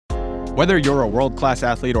Whether you're a world-class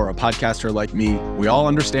athlete or a podcaster like me, we all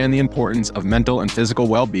understand the importance of mental and physical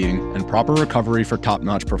well-being and proper recovery for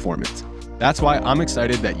top-notch performance. That's why I'm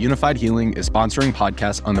excited that Unified Healing is sponsoring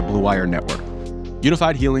podcasts on the Blue Wire Network.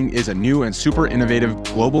 Unified Healing is a new and super innovative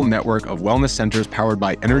global network of wellness centers powered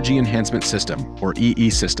by Energy Enhancement System, or EE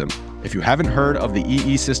System. If you haven't heard of the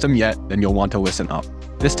EE System yet, then you'll want to listen up.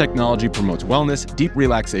 This technology promotes wellness, deep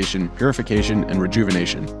relaxation, purification, and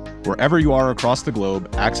rejuvenation. Wherever you are across the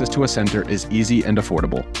globe, access to a center is easy and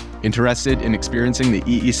affordable. Interested in experiencing the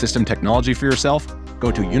EE System technology for yourself?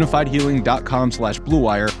 Go to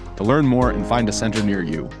unifiedhealing.com/bluewire to learn more and find a center near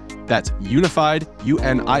you. That's unified,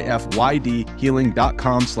 UNIFYD,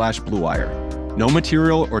 healing.com/bluewire. No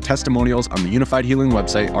material or testimonials on the Unified Healing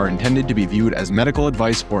website are intended to be viewed as medical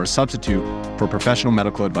advice or a substitute for professional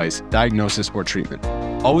medical advice, diagnosis, or treatment.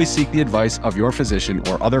 Always seek the advice of your physician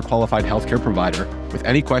or other qualified healthcare provider with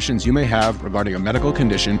any questions you may have regarding a medical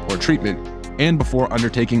condition or treatment and before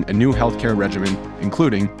undertaking a new healthcare regimen,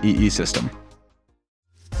 including EE System.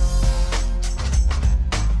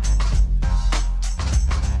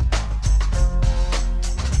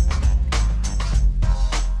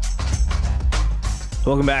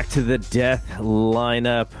 Welcome back to the Death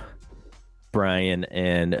Lineup. Brian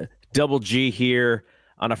and Double G here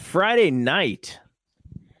on a Friday night.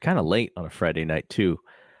 Kind of late on a Friday night, too.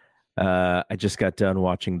 I just got done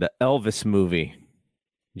watching the Elvis movie.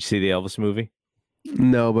 You see the Elvis movie?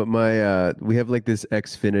 No, but we have like this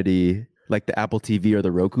Xfinity, like the Apple TV or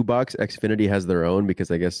the Roku box. Xfinity has their own because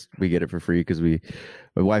I guess we get it for free because my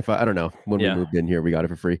Wi-Fi, I don't know. When we moved in here, we got it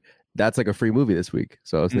for free. That's like a free movie this week.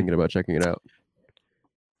 So I was thinking about checking it out.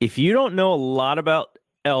 If you don't know a lot about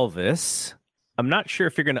Elvis, I'm not sure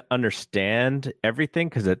if you're going to understand everything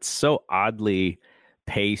because it's so oddly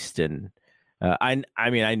paced. And I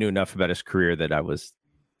mean, I knew enough about his career that I was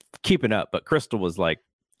keeping up. But Crystal was like,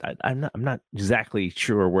 I'm not exactly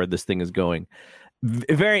sure where this thing is going.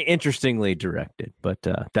 Very interestingly directed, but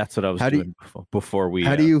that's what I was doing before we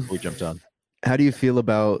jumped on. How do you feel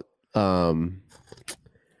about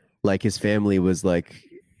like his family was like,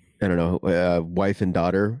 I don't know, wife and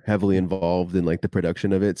daughter heavily involved in like the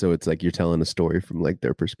production of it. So it's like you're telling a story from like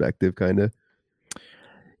their perspective, kind of.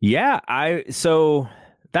 Yeah. So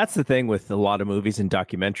that's the thing with a lot of movies and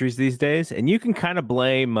documentaries these days. And you can kind of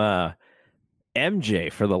blame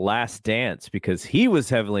MJ for The Last Dance because he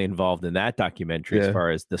was heavily involved in that documentary as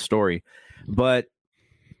far as the story. But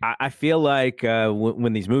I feel like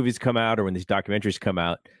when these movies come out or when these documentaries come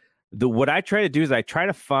out, what I try to do is I try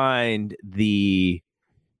to find the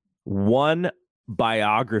one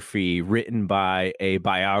biography written by a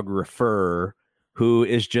biographer who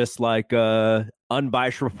is just like a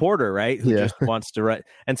unbiased reporter, right? Who just wants to write.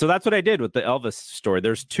 And so that's what I did with the Elvis story.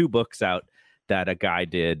 There's 2 books out that a guy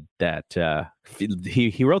did that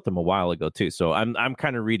he wrote them a while ago too. So I'm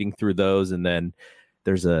kind of reading through those. And then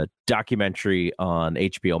there's a documentary on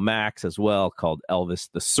HBO Max as well called Elvis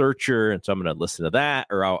the Searcher. And so I'm going to listen to that,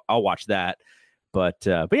 or I'll watch that. But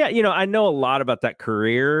yeah, you know, I know a lot about that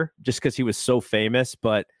career just because he was so famous.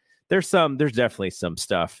 But there's definitely some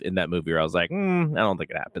stuff in that movie where I was like, I don't think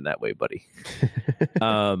it happened that way, buddy.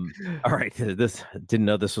 All right, didn't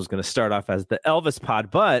know this was going to start off as the Elvis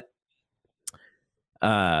pod, but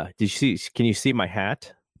can you see my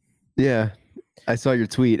hat? Yeah, I saw your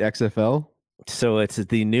tweet, XFL. So it's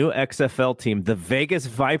the new XFL team, the Vegas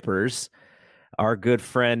Vipers. Our good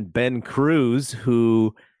friend Ben Cruz,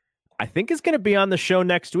 who I think is going to be on the show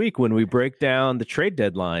next week when we break down the trade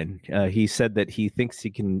deadline. He said that he thinks he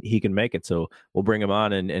can make it, so we'll bring him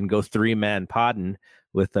on and go 3-man podding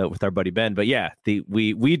with our buddy Ben. But yeah,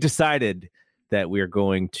 we decided that we're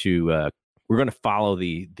going to follow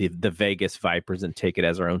the Vegas Vipers and take it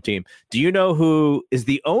as our own team. Do you know who is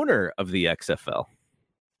the owner of the XFL?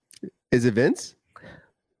 Is it Vince?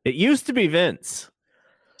 It used to be Vince.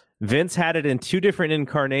 Vince had it in 2 different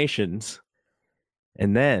incarnations.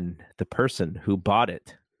 And then the person who bought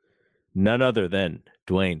it, none other than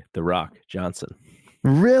Dwayne "The Rock" Johnson.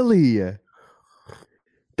 Really?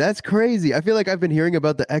 That's crazy. I feel like I've been hearing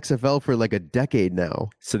about the XFL for like a decade now.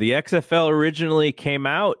 So the XFL originally came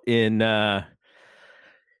out in, was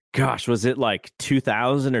it like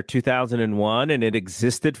 2000 or 2001? And it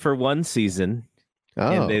existed for 1 season.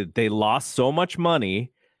 Oh. And they lost so much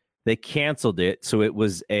money, they canceled it. So it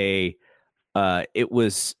was it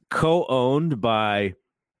was co-owned by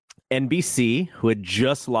NBC, who had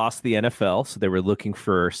just lost the NFL, so they were looking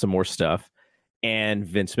for some more stuff, and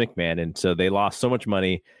Vince McMahon. And so they lost so much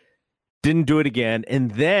money, didn't do it again.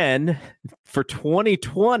 And then for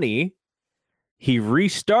 2020, he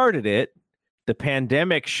restarted it. The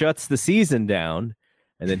pandemic shuts the season down.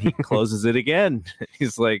 And then he closes it again.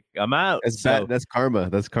 He's like, I'm out. That's bad. That's karma.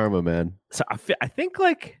 That's karma, man. So I think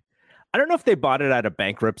like, I don't know if they bought it at a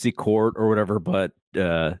bankruptcy court or whatever, but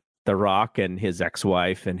The Rock and his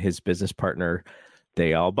ex-wife and his business partner,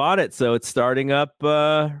 they all bought it. So it's starting up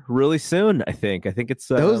really soon, I think. I think it's...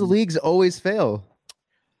 Those leagues always fail.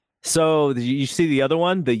 So you see the other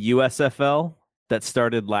one, the USFL that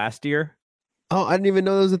started last year? Oh, I didn't even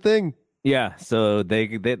know there was a thing. Yeah, so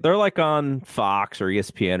they're like on Fox or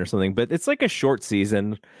ESPN or something, but it's like a short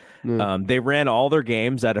season. They ran all their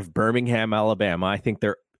games out of Birmingham, Alabama. I think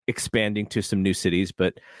they're expanding to some new cities,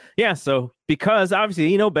 but yeah. So because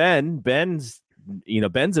obviously, Ben's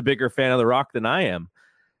a bigger fan of The Rock than I am,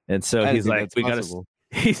 and so he's like, we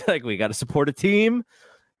got to support a team.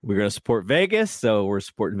 We're going to support Vegas, so we're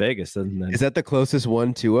supporting Vegas. And then, is that the closest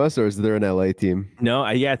one to us, or is there an LA team? No,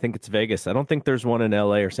 I think it's Vegas. I don't think there's one in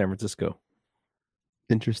LA or San Francisco.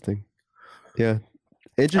 Interesting. Yeah,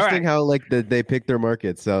 interesting how like they pick their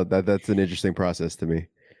markets. So that's an interesting process to me.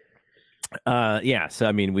 Yeah. So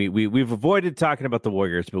I mean, we've avoided talking about the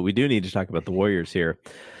Warriors, but we do need to talk about the Warriors here.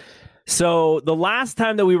 So the last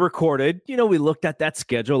time that we recorded, we looked at that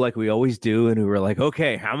schedule like we always do, and we were like,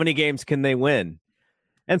 okay, how many games can they win?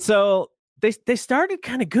 And so they started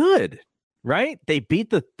kind of good, right? They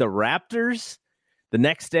beat the Raptors the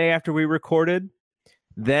next day after we recorded.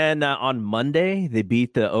 Then on Monday, they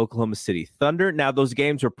beat the Oklahoma City Thunder. Now, those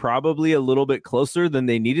games were probably a little bit closer than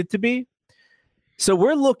they needed to be. So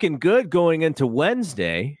we're looking good going into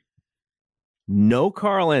Wednesday. No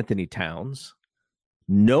Karl Anthony Towns,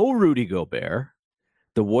 no Rudy Gobert.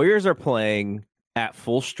 The Warriors are playing at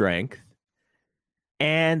full strength.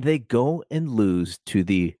 And they go and lose to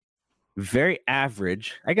the very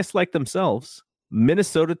average, I guess like themselves,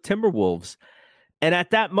 Minnesota Timberwolves. And at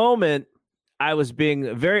that moment, I was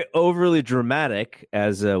being very overly dramatic,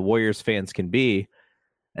 as Warriors fans can be.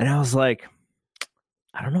 And I was like,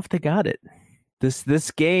 I don't know if they got it. This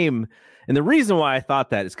game, and the reason why I thought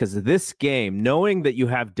that is because of this game, knowing that you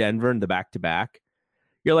have Denver in the back-to-back,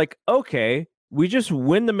 you're like, okay, we just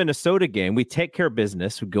win the Minnesota game. We take care of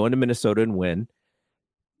business. We go into Minnesota and win.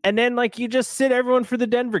 And then, like, you just sit everyone for the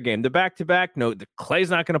Denver game, the back-to-back. No, the Clay's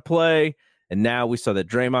not going to play. And now we saw that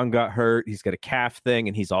Draymond got hurt. He's got a calf thing,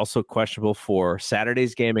 and he's also questionable for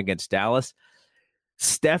Saturday's game against Dallas.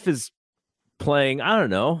 Steph is playing, I don't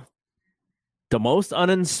know, the most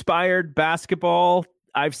uninspired basketball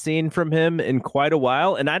I've seen from him in quite a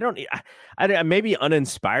while. And I maybe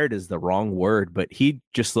uninspired is the wrong word, but he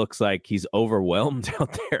just looks like he's overwhelmed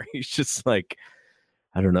out there. He's just like,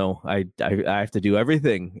 I don't know. I have to do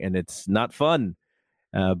everything, and it's not fun.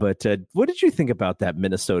 But what did you think about that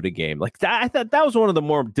Minnesota game? Like that, I thought that was one of the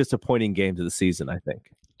more disappointing games of the season, I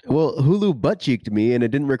think. Well, Hulu butt cheeked me, and it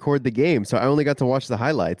didn't record the game, so I only got to watch the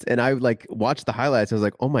highlights. And I watched the highlights. I was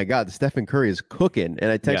like, "Oh my god, Stephen Curry is cooking!"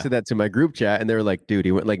 And I texted that to my group chat, and they were like, "Dude,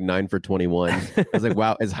 he went like 9 for 21." I was like,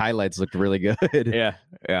 "Wow, his highlights looked really good." Yeah.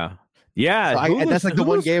 So that's like the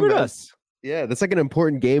one game. Yeah, that's like an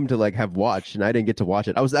important game to like have watched, and I didn't get to watch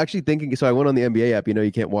it. I was actually thinking, so I went on the NBA app.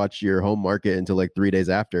 You can't watch your home market until like 3 days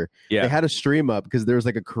after. Yeah, they had a stream up because there was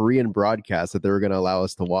like a Korean broadcast that they were going to allow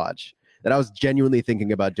us to watch. That I was genuinely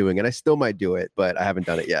thinking about doing, and I still might do it, but I haven't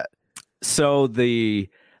done it yet. So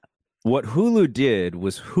what Hulu did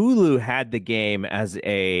was Hulu had the game as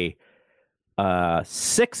a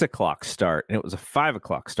 6 o'clock start, and it was a 5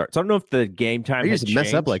 o'clock start. So I don't know if the game time used to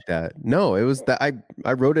mess up like that. No, it was that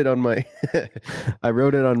I wrote it on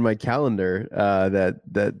my calendar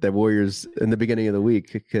that Warriors in the beginning of the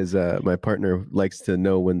week, because my partner likes to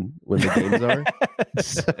know when the games are,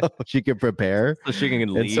 so she can prepare, so she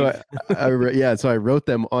can leave. And so I wrote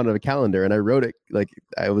them on a calendar, and I wrote it like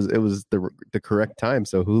it was the correct time.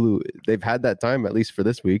 So Hulu, they've had that time at least for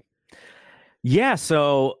this week. Yeah.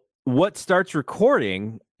 So what starts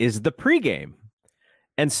recording is the pregame.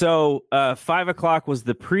 And so 5 o'clock was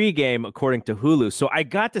the pregame according to Hulu. So I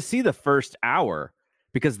got to see the first hour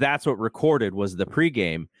because that's what recorded was the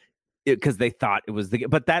pregame, because they thought it was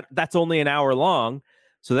but that's only an hour long.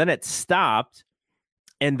 So then it stopped.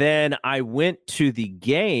 And then I went to the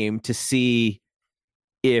game to see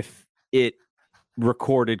if it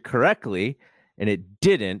recorded correctly, and it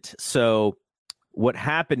didn't. So what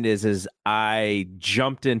happened is I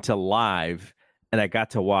jumped into live, and I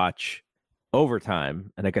got to watch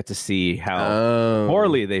overtime, and I got to see how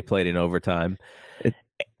poorly they played in overtime.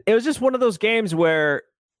 It was just one of those games where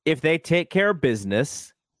if they take care of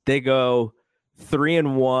business, they go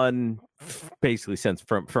 3-1 basically since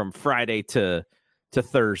from Friday to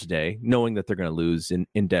Thursday, knowing that they're going to lose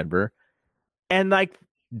in Denver. And like,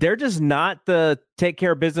 they're just not the take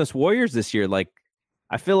care of business Warriors this year. Like,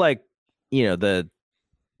 I feel like, the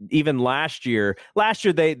even last year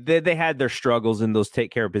they had their struggles in those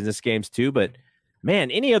take care of business games too. But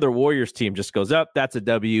man, any other Warriors team just goes up. That's a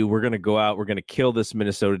W. We're going to go out. We're going to kill this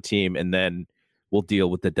Minnesota team, and then we'll deal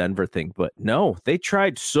with the Denver thing. But no, they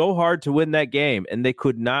tried so hard to win that game, and they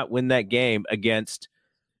could not win that game against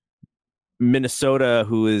Minnesota,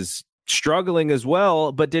 who is struggling as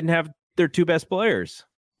well, but didn't have their two best players.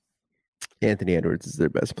 Anthony Edwards is their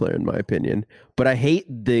best player, in my opinion. But I hate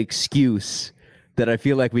the excuse that I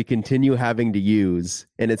feel like we continue having to use.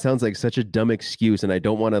 And it sounds like such a dumb excuse. And I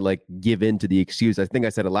don't want to like give in to the excuse. I think I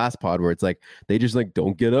said it last pod where it's like, they just like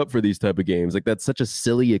don't get up for these type of games. Like that's such a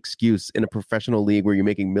silly excuse in a professional league where you're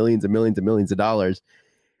making millions and millions and millions of dollars.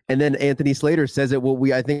 And then Anthony Slater says it.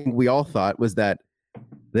 What I think we all thought was that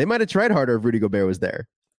they might have tried harder if Rudy Gobert was there.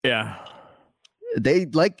 Yeah. They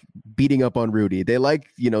like beating up on Rudy. They like,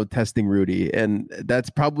 testing Rudy. And that's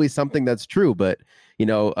probably something that's true. But,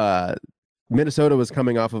 Minnesota was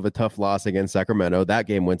coming off of a tough loss against Sacramento. That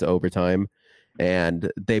game went to overtime.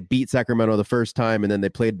 And they beat Sacramento the first time. And then they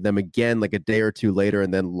played them again like a day or two later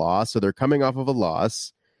and then lost. So they're coming off of a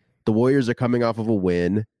loss. The Warriors are coming off of a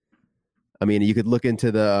win. I mean, you could look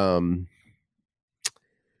into the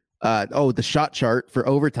shot chart for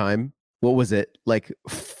overtime. What was it? Like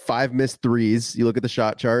 5 missed threes. You look at the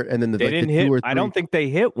shot chart, and then they didn't hit. 2 or 3. I don't think they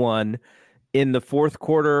hit one in the fourth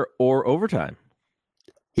quarter or overtime.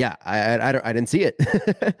 Yeah, I didn't see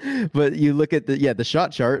it. But you look at the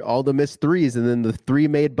shot chart, all the missed threes, and then the 3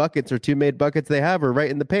 made buckets or 2 made buckets they have are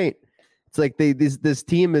right in the paint. It's like this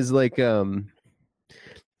team is like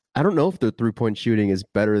I don't know if their 3-point shooting is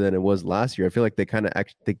better than it was last year. I feel like they kind of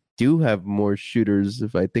they do have more shooters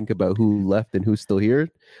if I think about who left and who's still here.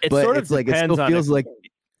 It still feels like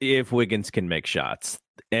if Wiggins can make shots.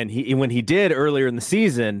 And when he did earlier in the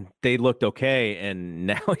season, they looked okay, and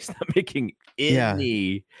now he's not making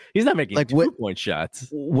any. He's not making like 2-point shots.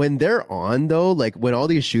 When they're on though, like when all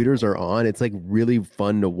these shooters are on, it's like really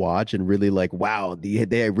fun to watch and really like wow,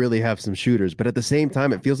 they really have some shooters. But at the same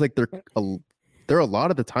time, it feels like they're a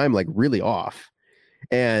lot of the time like really off,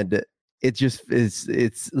 and it just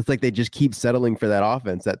it's like they just keep settling for that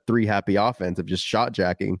offense, that 3 happy offense of just shot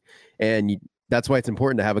jacking. And that's why it's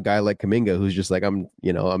important to have a guy like Kuminga who's just like I'm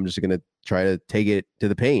just gonna try to take it to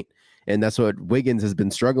the paint. And that's what Wiggins has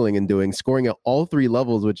been struggling in doing, scoring at all 3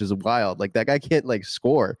 levels, which is wild. Like that guy can't like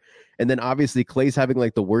score. And then obviously Klay's having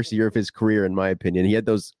like the worst year of his career, in my opinion. He had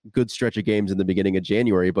those good stretch of games in the beginning of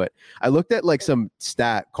January, but I looked at like some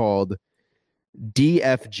stat called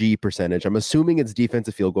DFG percentage. I'm assuming it's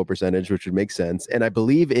defensive field goal percentage, which would make sense. And I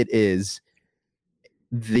believe it is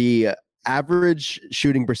the average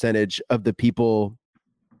shooting percentage of the people.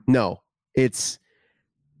 No, it's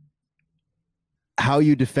how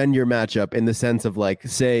you defend your matchup in the sense of like,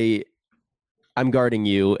 say I'm guarding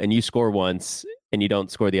you and you score once and you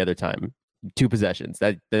don't score the other time. 2 possessions.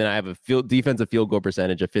 Then I have a defensive field goal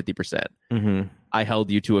percentage of 50%. Mm-hmm. I held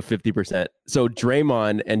you to a 50%. So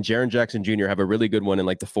Draymond and Jaren Jackson Jr. have a really good one in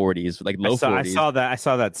like the 40s, like low 40s. I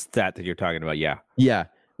saw that stat that you're talking about. Yeah. Yeah.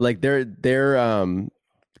 Like they're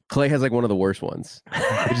Klay has like one of the worst ones,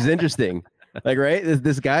 which is interesting. Like, right.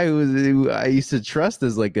 This guy who I used to trust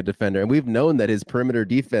as like a defender. And we've known that his perimeter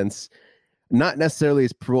defense, not necessarily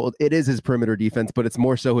it is his perimeter defense, but it's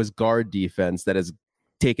more so his guard defense that has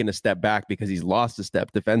taken a step back because he's lost a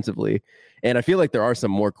step defensively. And I feel like there are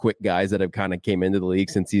some more quick guys that have kind of came into the league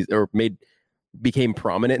since became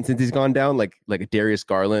prominent since he's gone down, like a Darius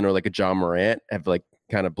Garland or like a John Morant have like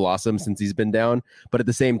kind of blossomed since he's been down. But at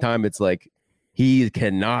the same time, it's like he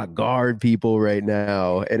cannot guard people right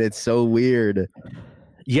now, and it's so weird.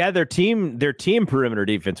 Yeah, their team perimeter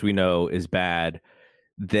defense we know is bad.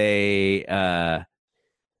 They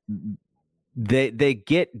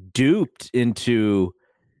get duped into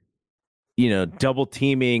double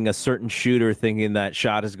teaming a certain shooter, thinking that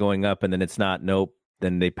shot is going up, and then it's not. Nope.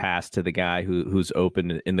 Then they pass to the guy who's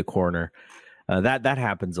open in the corner. That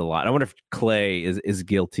happens a lot. I wonder if Klay is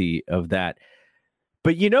guilty of that.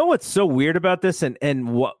 But you know what's so weird about this, and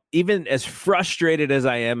what, even as frustrated as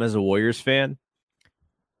I am as a Warriors fan,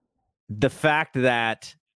 the fact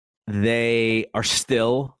that they are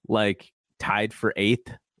still like tied for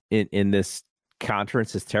 8th in this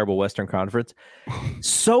conference, this terrible Western Conference,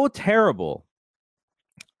 so terrible.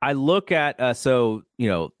 I look at there's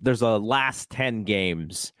a last 10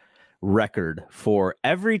 games record for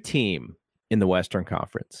every team in the Western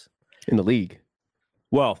Conference in the league.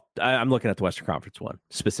 Well, I'm looking at the Western Conference one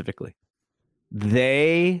specifically.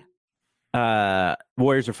 They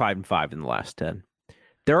Warriors are 5-5 in the last 10.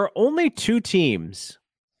 There are only 2 teams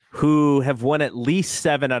who have won at least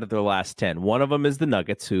 7 out of their last 10. One of them is the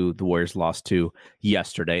Nuggets, who the Warriors lost to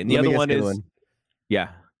yesterday, and the other one is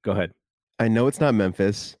Go ahead. I know it's not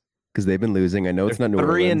Memphis because they've been losing. I know it's not New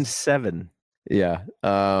Orleans. 3-7. Yeah.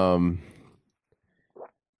 I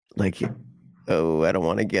don't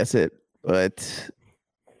want to guess it, but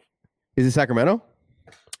is it Sacramento?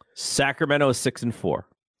 Sacramento is 6-4.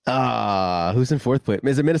 Who's in fourth place?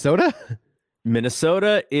 Is it Minnesota?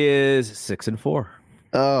 Minnesota is 6-4.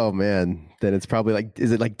 Oh man, then it's probably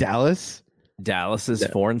is it like Dallas? Dallas is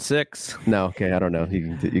 4-6. No, okay, I don't know.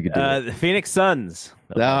 You could do it. The Phoenix Suns.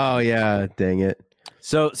 Oh yeah, dang it.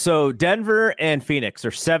 So Denver and Phoenix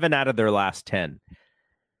are 7 out of their last 10.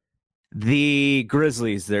 The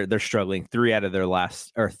Grizzlies, they're struggling. 3 out of their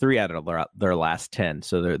last 10.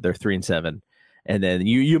 So they're 3-7. And then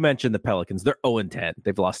you mentioned the Pelicans. They're 0-10.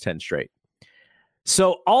 They've lost 10 straight.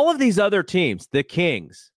 So all of these other teams, the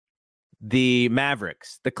Kings, the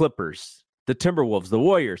Mavericks, the Clippers, the Timberwolves, the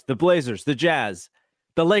Warriors, the Blazers, the Jazz,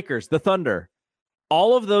 the Lakers, the Thunder,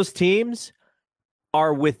 all of those teams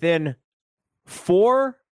are within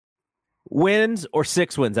 4 wins or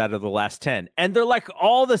 6 wins out of the last 10. And they're like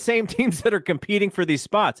all the same teams that are competing for these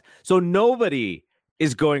spots. So nobody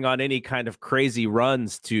is going on any kind of crazy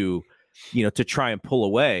runs to try and pull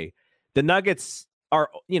away. The Nuggets are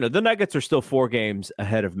still 4 games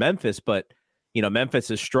ahead of Memphis, but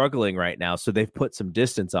Memphis is struggling right now. So they've put some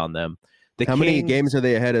distance on them. How many games are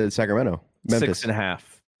they ahead of Sacramento? Memphis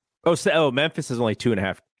 6.5. Oh, Memphis is only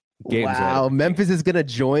 2.5 games. Wow, Memphis is going to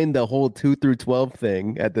join the whole 2 through 12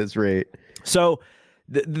 thing at this rate. So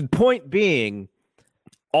the point being,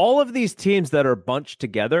 all of these teams that are bunched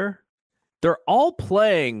together, they're all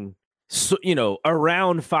playing,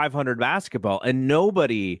 around 500 basketball, and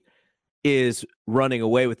nobody is running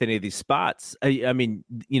away with any of these spots. I mean,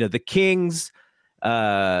 the Kings,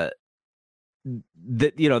 they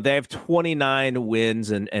have 29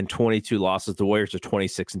 wins and 22 losses. The Warriors are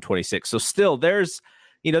 26 and 26. So still there's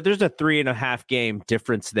a 3.5 game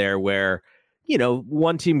difference there where,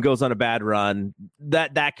 one team goes on a bad run,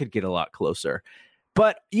 that could get a lot closer.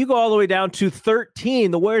 But you go all the way down to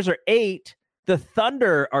 13. The Warriors are 8. The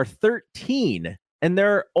Thunder are 13, and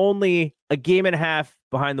they're only a game and a half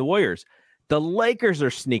behind the Warriors. The Lakers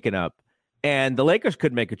are sneaking up, and the Lakers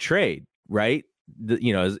could make a trade, right?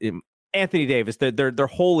 Anthony Davis, they're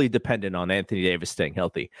wholly dependent on Anthony Davis staying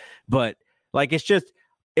healthy. But it's just,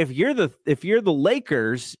 if you're the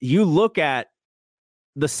Lakers, you look at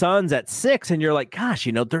the Suns at 6 and you're like, gosh,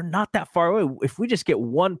 they're not that far away. If we just get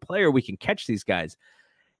one player, we can catch these guys.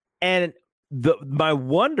 And my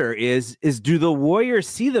wonder is do the Warriors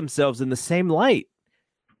see themselves in the same light?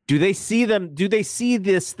 Do they see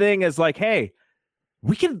this thing as like, hey,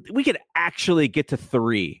 we could actually get to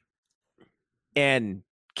 3 and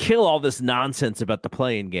kill all this nonsense about the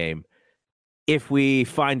play-in game if we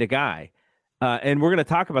find a guy? And we're going to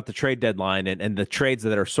talk about the trade deadline and the trades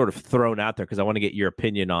that are sort of thrown out there, because I want to get your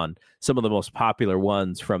opinion on some of the most popular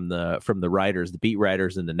ones from the writers, the beat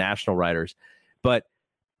writers and the national writers. But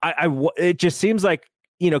it just seems like,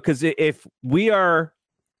 because if we are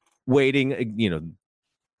waiting,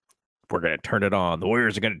 we're going to turn it on. The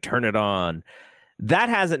Warriors are going to turn it on. That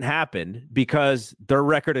hasn't happened because their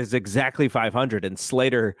record is exactly 500, and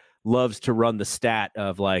Slater loves to run the stat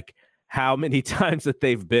of how many times that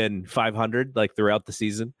they've been 500 throughout the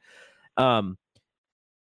season. Kerr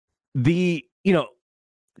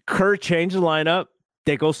changed the lineup.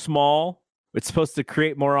 They go small. It's supposed to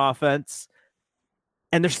create more offense,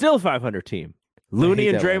 and they're still a 500 team. Looney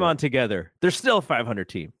and Draymond together, they're still a 500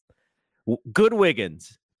 team. Good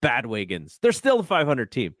Wiggins, bad Wiggins, they're still a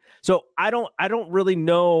 500 team. So I don't really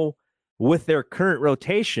know with their current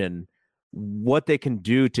rotation what they can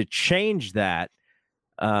do to change that.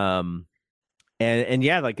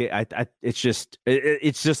 It's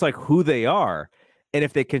just like who they are. And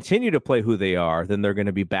if they continue to play who they are, then they're going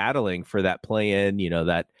to be battling for that play in,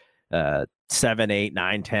 that 7, 8,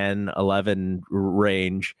 9, 10, 11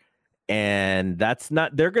 range. And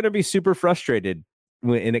they're going to be super frustrated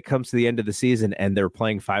when it comes to the end of the season and they're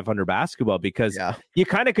playing 500 basketball, because you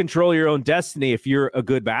kind of control your own destiny if you're a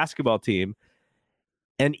good basketball team.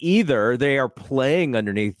 And either they are playing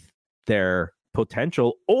underneath their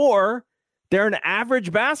potential, or they're an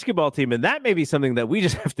average basketball team. And that may be something that we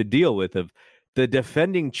just have to deal with, of the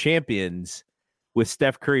defending champions with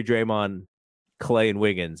Steph Curry, Draymond, Clay, and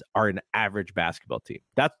Wiggins are an average basketball team.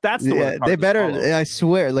 That's the one. They better. I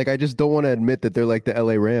swear. I just don't want to admit that they're like the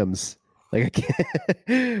LA Rams. I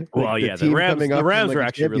can't. Well, the Rams are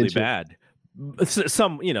actually really bad.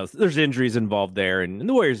 Some, there's injuries involved there, and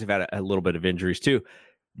the Warriors have had a little bit of injuries too.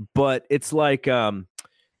 But it's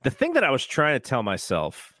the thing that I was trying to tell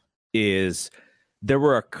myself is there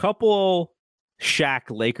were a couple Shaq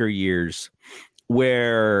Laker years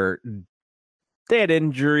where they had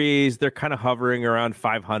injuries. They're kind of hovering around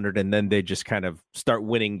 500, and then they just kind of start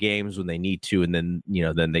winning games when they need to, and then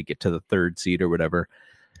then they get to the third seed or whatever.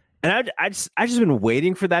 And I just been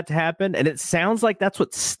waiting for that to happen, and it sounds like that's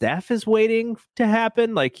what Steph is waiting to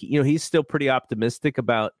happen. Like he's still pretty optimistic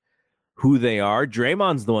about who they are.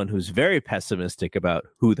 Draymond's the one who's very pessimistic about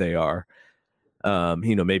who they are.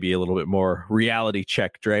 Maybe a little bit more reality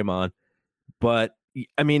check Draymond, but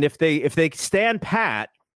I mean, if they stand pat.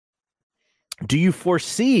 Do you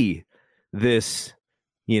foresee this,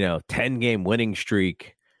 10-game winning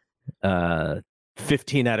streak,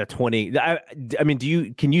 15 out of 20? I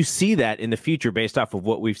mean, can you see that in the future based off of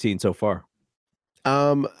what we've seen so far?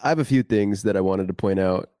 I have a few things that I wanted to point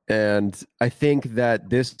out, and I think that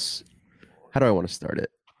how do I want to start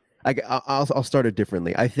it? I'll start it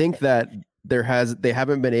differently. I think that they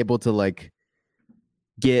haven't been able to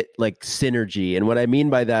get synergy. And what I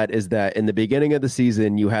mean by that is that in the beginning of the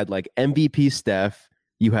season, you had MVP Steph,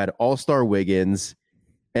 you had All-Star Wiggins,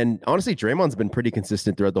 and honestly, Draymond's been pretty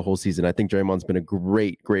consistent throughout the whole season. I think Draymond's been a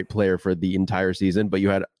great player for the entire season, but you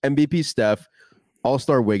had MVP Steph,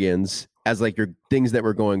 All-Star Wiggins as your things that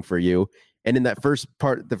were going for you. And in that first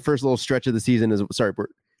part, the first little stretch of the season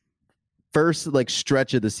first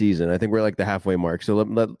stretch of the season, I think we're the halfway mark.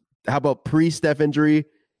 So how about pre-Steph injury,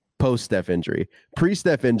 post-Steph injury?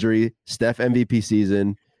 Pre-Steph injury, Steph MVP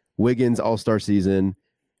season, Wiggins All-Star season,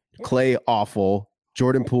 Klay awful,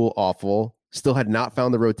 Jordan Poole awful, still had not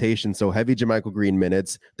found the rotation, so heavy JaMychal Green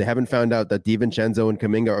minutes. They haven't found out that DiVincenzo and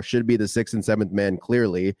Kuminga should be the 6th and 7th man,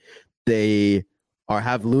 clearly. They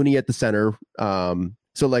have Looney at the center.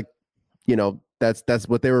 That's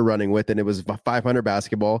what they were running with, and it was 500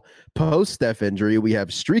 basketball. Post-Steph injury, we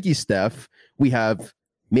have streaky Steph. We have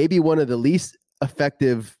maybe one of the least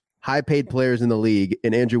effective high-paid players in the league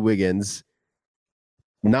in Andrew Wiggins,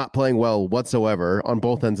 not playing well whatsoever on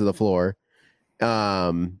both ends of the floor.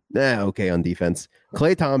 Okay on defense.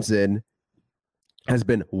 Klay Thompson has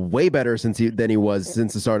been way better than he was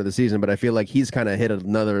since the start of the season, but I feel like he's kind of hit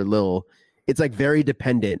another little. It's very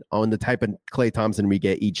dependent on the type of Klay Thompson we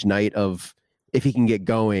get each night, of if he can get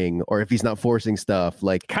going or if he's not forcing stuff.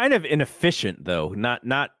 Kind of inefficient though,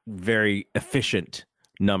 not very efficient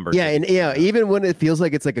numbers. Yeah, and even when it feels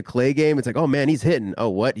like it's a Klay game, it's oh man, he's hitting. Oh,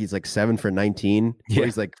 what? He's 7 for 19. Yeah. Or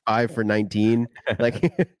he's 5 for 19.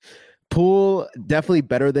 Poole definitely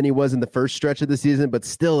better than he was in the first stretch of the season, but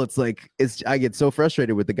still, I get so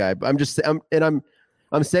frustrated with the guy. But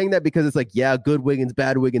I'm saying that because it's good Wiggins,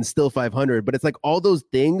 bad Wiggins, still 500, but it's all those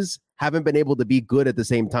things haven't been able to be good at the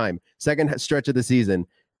same time. Second stretch of the season,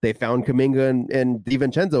 they found Kuminga and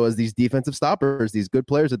DiVincenzo as these defensive stoppers, these good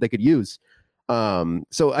players that they could use.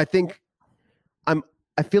 So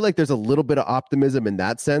I feel like there's a little bit of optimism in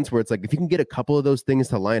that sense, where it's if you can get a couple of those things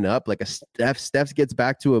to line up, Steph gets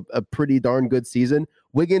back to a pretty darn good season,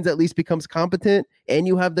 Wiggins at least becomes competent, and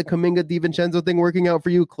you have the Kuminga DiVincenzo thing working out for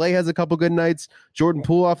you. Klay has a couple good nights. Jordan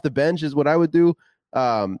Poole off the bench is what I would do.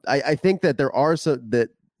 I think that there are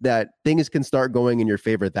that things can start going in your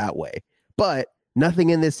favor that way, but nothing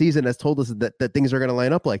in this season has told us that things are going to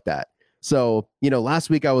line up like that. So, last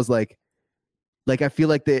week I was I feel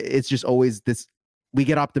like it's just always this. We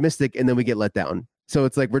get optimistic and then we get let down. So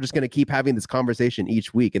it's we're just going to keep having this conversation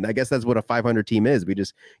each week. And I guess that's what a 500 team is. We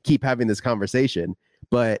just keep having this conversation.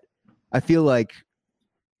 But I feel like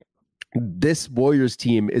this Warriors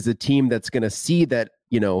team is a team that's going to see that,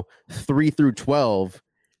 3 through 12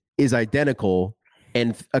 is identical,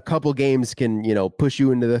 and a couple games can, push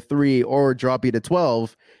you into the 3 or drop you to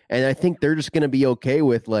 12. And I think they're just going to be okay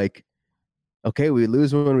with okay, we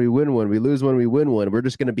lose one, we win one. We lose one, we win one. We're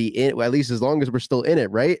just going to be in, at least as long as we're still in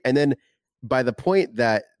it, right? And then by the point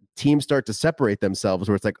that teams start to separate themselves,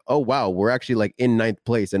 where it's oh, wow, we're actually in 9th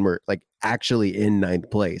place, and we're actually in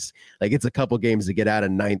 9th place. It's a couple games to get out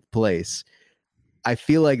of 9th place. I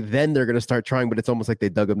feel then they're going to start trying, but it's almost they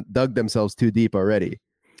dug themselves too deep already.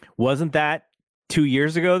 Wasn't that 2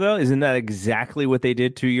 years ago, though? Isn't that exactly what they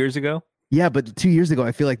did 2 years ago? Yeah, but 2 years ago,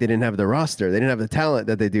 I feel they didn't have the roster. They didn't have the talent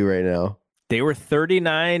that they do right now. They were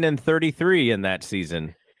 39 and 33 in that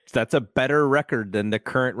season. That's a better record than the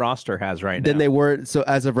current roster has right now. Than they were. So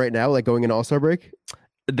as of right now, going in All-Star break?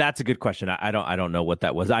 That's a good question. I don't know what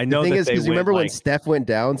that was. I know the thing that is, because you remember when Steph went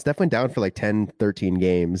down? Steph went down for 10, 13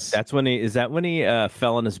 games. That's when he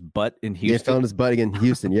fell on his butt in Houston? Yeah, fell on his butt against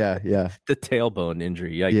Houston. Yeah. The tailbone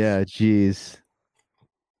injury. Yikes. Yeah, jeez.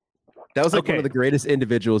 That was one of the greatest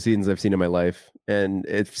individual seasons I've seen in my life. And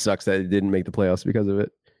it sucks that it didn't make the playoffs because of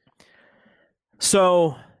it.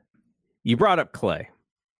 So you brought up Klay.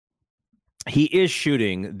 He is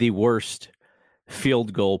shooting the worst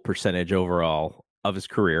field goal percentage overall of his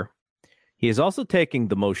career. He is also taking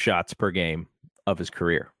the most shots per game of his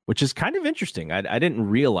career, which is kind of interesting. I didn't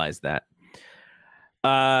realize that.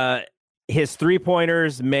 His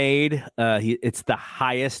 3-pointers made, it's the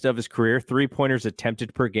highest of his career. 3-pointers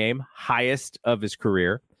attempted per game, highest of his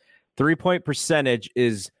career. 3-point percentage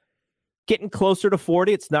is getting closer to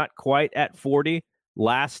 40. It's not quite at 40.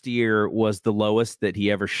 Last year was the lowest that he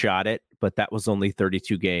ever shot it, but that was only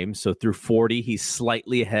 32 games. So through 40, he's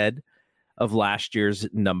slightly ahead of last year's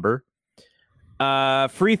number.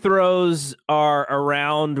 Free throws are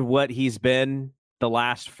around what he's been the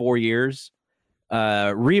last 4 years.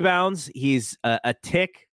 Rebounds, he's a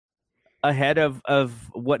tick ahead of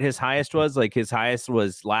what his highest was. Like his highest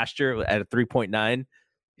was last year at a 3.9.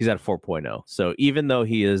 He's at a 4.0. So even though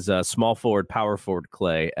he is a small forward, power forward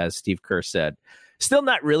Klay, as Steve Kerr said, still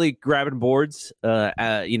not really grabbing boards.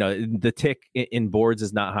 The tick in boards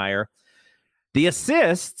is not higher. The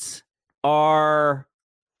assists are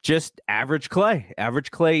just average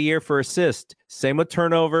Klay year for assist. Same with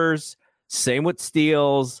turnovers, same with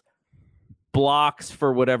steals. Blocks,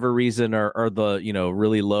 for whatever reason, are the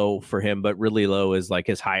really low for him, but really low is like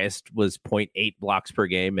his highest was 0.8 blocks per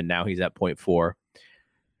game, and now he's at 0.4.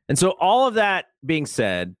 And so all of that being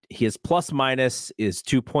said, his plus minus is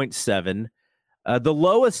 2.7, the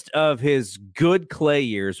lowest of his good Klay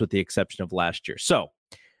years with the exception of last year. So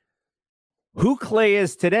who Klay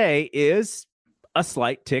is today is a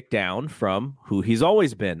slight tick down from who he's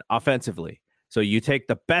always been offensively. So you take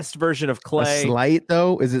the best version of Klay. A slight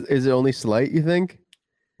though? Is it only slight, you think?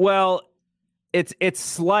 Well, it's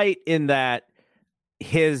slight in that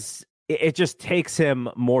it just takes him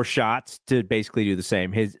more shots to basically do the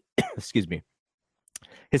same. His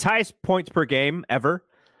his highest points per game ever,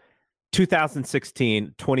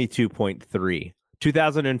 2016, 22.3.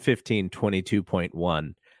 2015,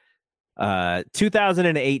 22.1.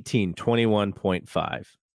 2018, 21.5.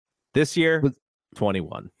 This year,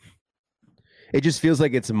 21. It just feels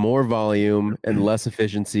like it's more volume and less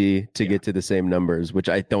efficiency to get to the same numbers, which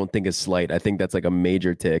I don't think is slight. I think that's like a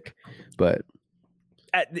major tick. But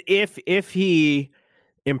if he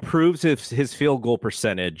improves his field goal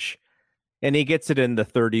percentage and he gets it in the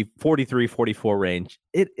 43, 44 range,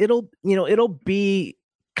 it'll be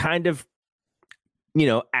kind of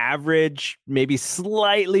average, maybe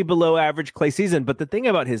slightly below average Klay season. But the thing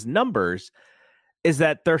about his numbers is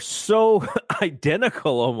that they're so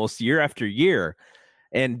identical almost year after year.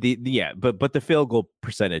 And but the field goal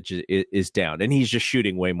percentage is down, and he's just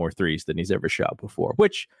shooting way more threes than he's ever shot before,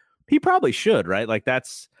 which he probably should, right? Like that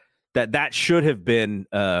should have been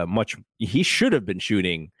he should have been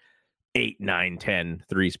shooting 8, 9, 10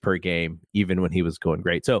 threes per game, even when he was going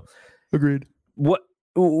great. So agreed.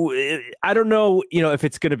 I don't know, if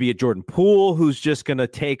it's going to be a Jordan Poole who's just going to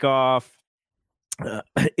take off.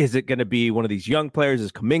 Is it going to be one of these young players?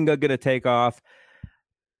 Is Kuminga going to take off?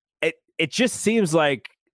 It just seems like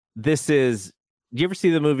this is. Do you ever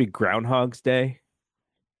see the movie Groundhog's Day?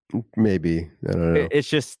 Maybe. I don't know. It's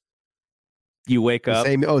just you wake up.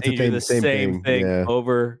 It's the same thing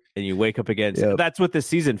over, and you wake up again. So that's what this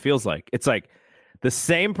season feels like. It's like the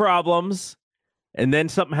same problems, and then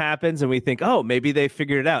something happens, and we think, oh, maybe they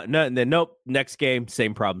figured it out. No, and then nope. Next game,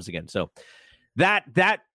 same problems again. So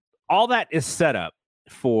that. All that is set up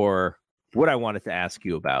for what I wanted to ask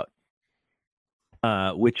you about,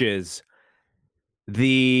 which is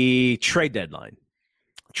the trade deadline.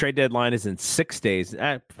 Trade deadline is in 6 days,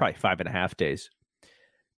 probably 5.5 days.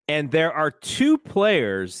 And there are 2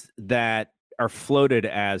 players that are floated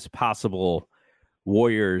as possible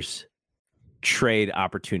Warriors trade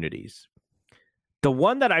opportunities. The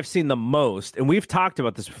one that I've seen the most, and we've talked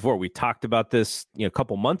about this before, we talked about this a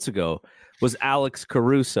couple months ago, was Alex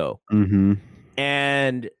Caruso. Mm-hmm.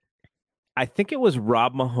 And I think it was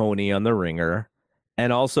Rob Mahoney on The Ringer,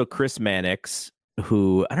 and also Chris Mannix,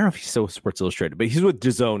 who, I don't know if he's still with Sports Illustrated, but he's with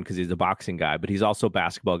DAZN because he's a boxing guy, but he's also a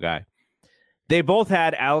basketball guy. They both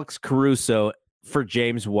had Alex Caruso for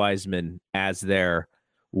James Wiseman as their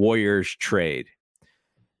Warriors trade.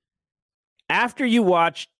 After you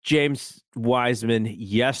watched James Wiseman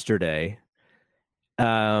yesterday,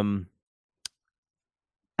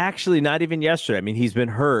 actually not even yesterday. I mean, he's been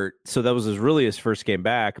hurt, so that was really his first game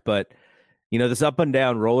back. But, this up and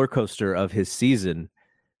down roller coaster of his season,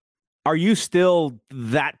 are you still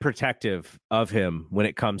that protective of him when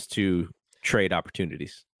it comes to trade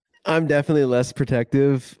opportunities? I'm definitely less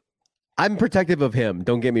protective. I'm protective of him.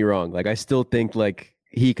 Don't get me wrong. Like, I still think like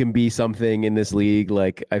he can be something in this league.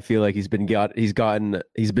 Like, I feel like he's been dealt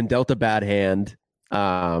a bad hand.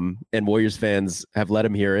 And Warriors fans have let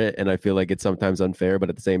him hear it, and I feel like it's sometimes unfair, but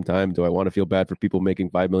at the same time, do I want to feel bad for people making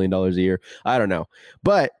 $5 million a year? I don't know.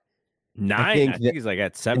 But I think he's like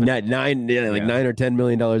at 7. 9 or $10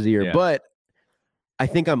 million a year. Yeah. But I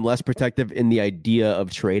think I'm less protective in the idea of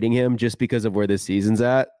trading him just because of where this season's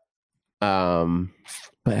at. But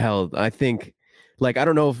hell, I think like I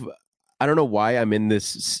don't know why I'm in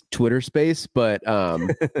this Twitter space, but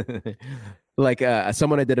like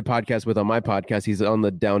someone I did a podcast with on my podcast, he's on the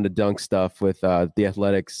Down to Dunk stuff with the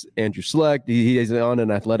Athletics, Andrew Schlecht. He's on an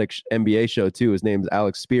Athletic NBA show too. His name's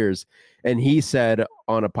Alex Spears, and he said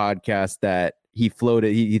on a podcast that he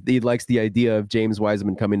floated. He likes the idea of James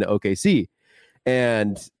Wiseman coming to OKC,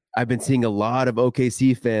 and I've been seeing a lot of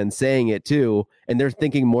OKC fans saying it too, and they're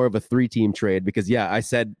thinking more of a 3-team trade because, yeah, I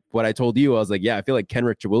said what I told you. I was like, yeah, I feel like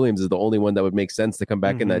Kenrich Williams is the only one that would make sense to come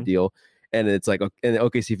back in that deal. And it's like, and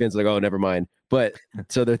OKC fans are like, oh, never mind. But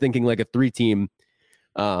so they're thinking like a 3-team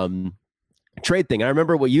trade thing. I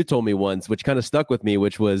remember what you told me once, which kind of stuck with me,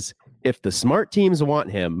 which was if the smart teams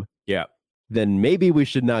want him, then maybe we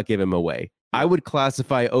should not give him away. I would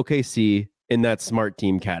classify OKC in that smart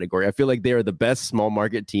team category. I feel like they are the best small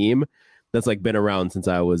market team that's like been around since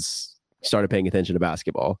I started paying attention to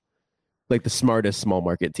basketball, like the smartest small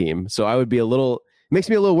market team. So I would be makes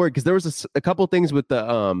me a little worried because there was a couple things with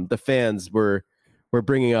the fans were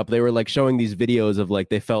bringing up. They were like showing these videos of like,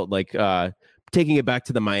 they felt like taking it back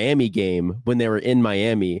to the Miami game when they were in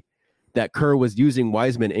Miami, that Kerr was using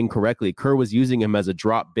Wiseman incorrectly. Kerr was using him as a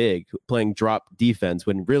drop big, playing drop defense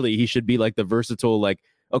when really he should be like the versatile, like,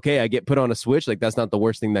 okay, I get put on a switch. Like that's not the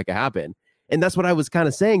worst thing that could happen. And that's what I was kind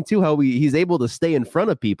of saying too, how he's able to stay in front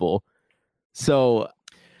of people. So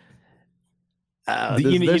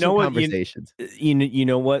you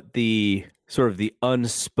know what the sort of the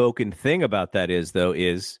unspoken thing about that is, though,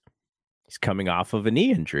 is he's coming off of a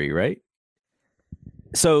knee injury, right?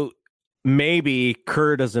 So maybe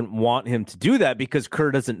Kerr doesn't want him to do that because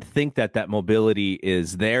Kerr doesn't think that mobility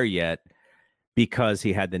is there yet because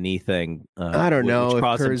he had the knee thing. I don't know. Which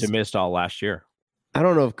caused him to miss all last year. I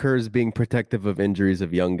don't know if Kerr's being protective of injuries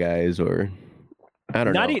of young guys or I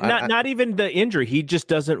don't know. Not even the injury. He just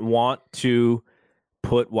doesn't want to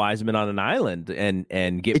put Wiseman on an island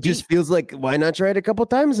and get. It just feels like why not try it a couple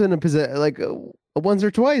times in a position, like once or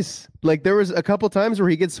twice. Like there was a couple times where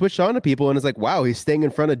he gets switched on to people and it's like, wow, he's staying in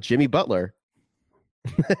front of Jimmy Butler.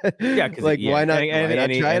 Yeah, like why not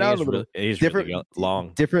try it out a little? He's different, really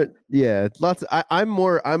long, different. Yeah, lots. I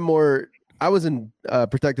wasn't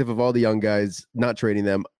protective of all the young guys, not trading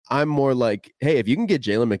them. I'm more like, hey, if you can get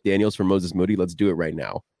Jalen McDaniels for Moses Moody, let's do it right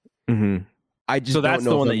now. Mm-hmm. I just don't know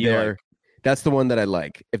the one that you like. That's the one that I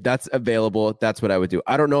like. If that's available, that's what I would do.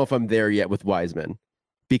 I don't know if I'm there yet with Wiseman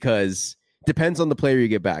because depends on the player you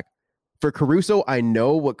get back. For Caruso, I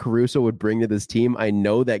know what Caruso would bring to this team. I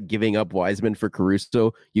know that giving up Wiseman for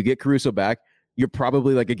Caruso, you get Caruso back, you're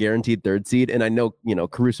probably like a guaranteed 3rd seed. And I know,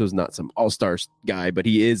 Caruso's not some all-star guy, but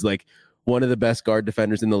he is like one of the best guard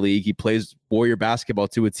defenders in the league. He plays Warrior basketball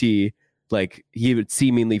to a T. Like he would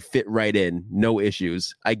seemingly fit right in, no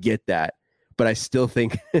issues. I get that. But I still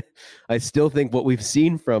think what we've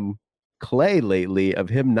seen from Klay lately of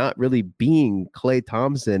him not really being Klay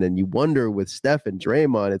Thompson, and you wonder with Steph and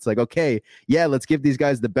Draymond, it's like, okay, yeah, let's give these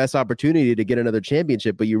guys the best opportunity to get another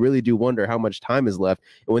championship, but you really do wonder how much time is left.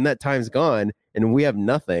 And when that time's gone and we have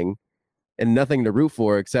nothing and nothing to root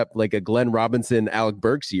for except like a Glenn Robinson, Alec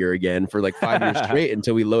Burks year again for like 5 years straight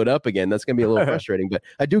until we load up again, that's going to be a little frustrating. But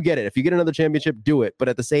I do get it. If you get another championship, do it. But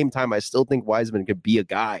at the same time, I still think Wiseman could be a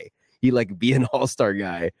guy. He like be an all-star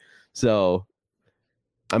guy. So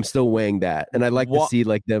I'm still weighing that. And I'd like to see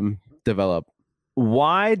like them develop.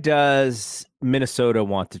 Why does Minnesota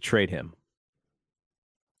want to trade him?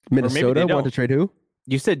 Minnesota want to trade who?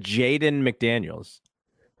 You said Jaden McDaniels.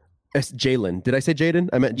 It's Jalen. Did I say Jaden?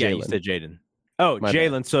 I meant Jalen. Yeah, you said Jaden. Oh,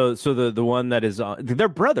 Jalen. So the one that is on, they're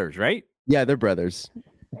brothers, right? Yeah, they're brothers.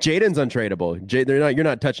 Jaden's untradeable. You're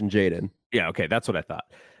not touching Jaden. Yeah, okay, that's what I thought.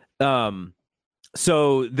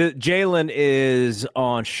 So the Jalen is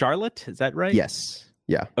on Charlotte, is that right? Yes.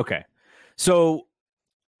 Yeah. Okay. So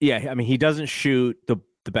yeah, I mean he doesn't shoot the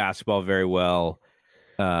basketball very well.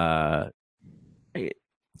 Should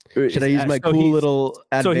I use my cool little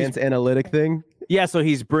advanced analytic thing? Yeah, so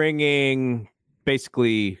he's bringing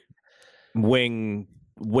basically wing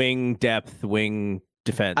depth, wing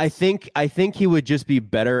defense. I think he would just be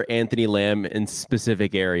better Anthony Lamb in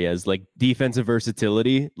specific areas like defensive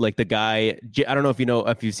versatility. Like the guy, I don't know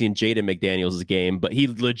if you've seen Jaden McDaniels' game, but he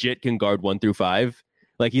legit can guard 1 through 5.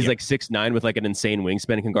 Like he's like 6'9" with like an insane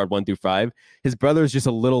wingspan and can guard 1 through 5. His brother is just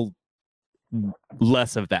a little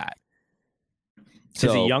less of that. So,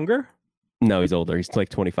 is he younger? No, he's older. He's like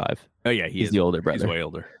 25. Oh yeah, he's the older brother. He's way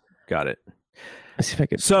older. Got it. Let's see if I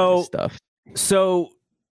can find stuff. So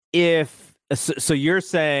you're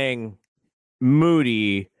saying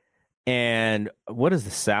Moody And what is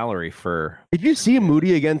the salary for? Did you see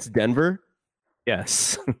Moody against Denver?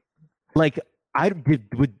 Yes. Like,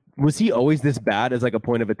 was he always this bad as like a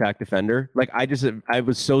point of attack defender? Like, I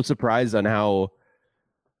was so surprised on how,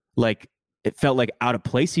 like, it felt like out of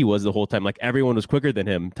place he was the whole time. Like everyone was quicker than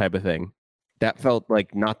him, type of thing. That felt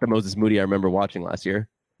like not the Moses Moody I remember watching last year.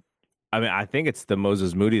 I mean, I think it's the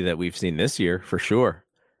Moses Moody that we've seen this year for sure.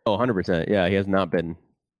 Oh, 100%. Yeah, he has not been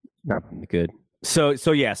good. So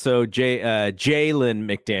Jalen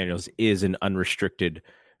McDaniels is an unrestricted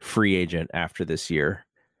free agent after this year.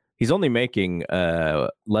 He's only making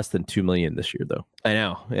less than $2 million this year, though. I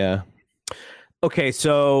know. Yeah. Okay,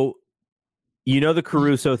 so the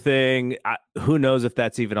Caruso thing. Who knows if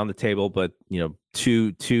that's even on the table? But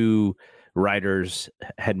two writers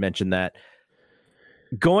had mentioned that.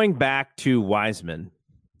 Going back to Wiseman,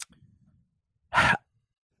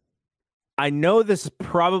 I know this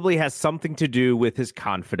probably has something to do with his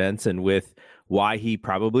confidence and with why he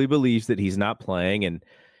probably believes that he's not playing. And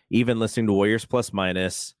even listening to Warriors Plus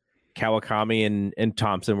Minus, Kawakami and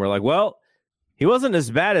Thompson were like, well, he wasn't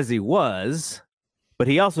as bad as he was, but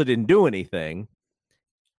he also didn't do anything.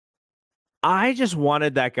 I just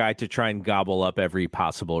wanted that guy to try and gobble up every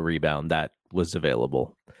possible rebound that was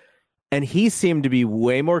available. And he seemed to be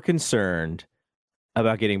way more concerned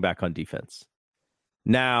about getting back on defense.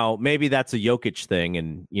 Now, maybe that's a Jokic thing,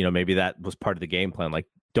 and maybe that was part of the game plan. Like,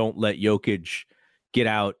 don't let Jokic get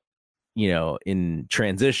out, in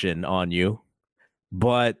transition on you.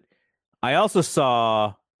 But I also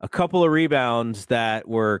saw a couple of rebounds that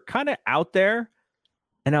were kind of out there,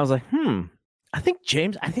 and I was like, I think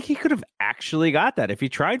he could have actually got that if he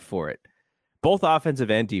tried for it, both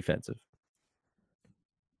offensive and defensive.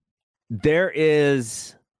 There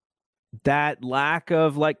is that lack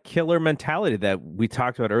of like killer mentality that we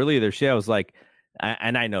talked about earlier this year. I was like,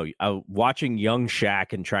 and I know watching young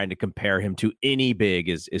Shaq and trying to compare him to any big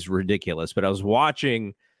is ridiculous, but I was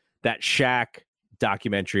watching that Shaq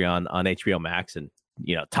documentary on HBO Max, and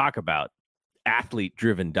talk about athlete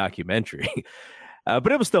driven documentary.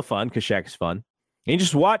 But it was still fun because Shaq is fun. And you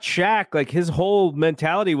just watch Shaq, like his whole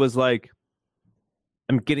mentality was like,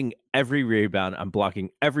 I'm getting every rebound. I'm blocking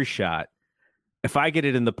every shot. If I get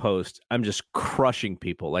it in the post, I'm just crushing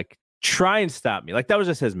people. Like, try and stop me. Like, that was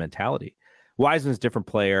just his mentality. Wiseman's a different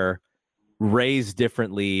player, raised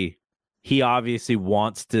differently. He obviously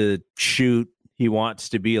wants to shoot. He wants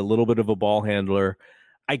to be a little bit of a ball handler.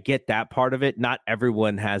 I get that part of it. Not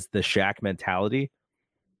everyone has the Shaq mentality.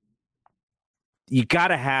 You got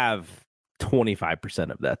to have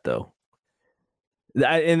 25% of that, though.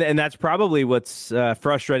 And that's probably what's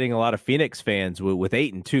frustrating a lot of Phoenix fans with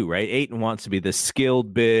Ayton too, right? Ayton wants to be the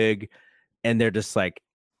skilled big, and they're just like,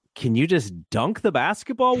 can you just dunk the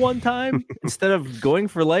basketball one time instead of going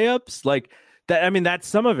for layups? Like that. I mean, that's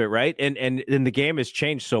some of it, right? And the game has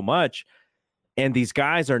changed so much, and these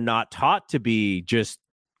guys are not taught to be just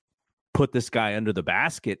put this guy under the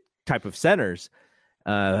basket type of centers.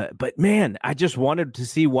 But man, I just wanted to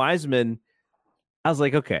see Wiseman. I was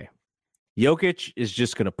like, okay, Jokic is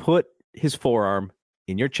just going to put his forearm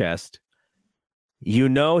in your chest.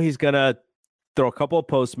 He's going to throw a couple of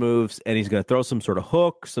post moves, and he's going to throw some sort of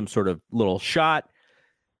hook, some sort of little shot.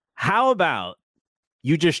 How about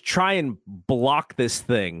you just try and block this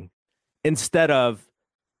thing instead of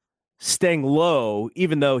staying low,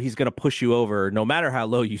 even though he's going to push you over no matter how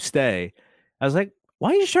low you stay? I was like, why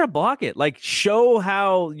don't you just try to block it? Like, show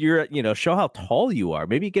how show how tall you are.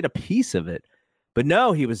 Maybe get a piece of it. But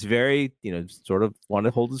no, he was very, sort of wanted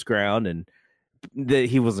to hold his ground, and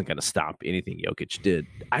he wasn't going to stop anything Jokic did.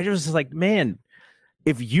 I was just like, man,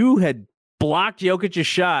 if you had blocked Jokic's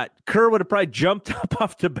shot, Kerr would have probably jumped up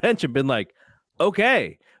off the bench and been like,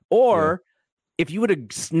 okay. Or if you would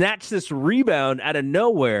have snatched this rebound out of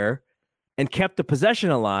nowhere and kept the possession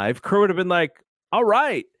alive, Kerr would have been like, all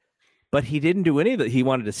right. But he didn't do any of that. He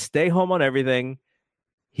wanted to stay home on everything.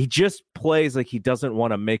 He just plays like he doesn't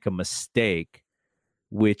want to make a mistake,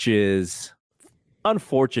 which is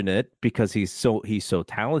unfortunate because he's so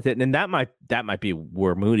talented, and that might be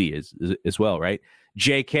where Moody is as well, right?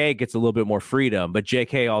 JK gets a little bit more freedom, but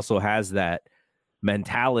JK also has that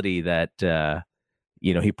mentality that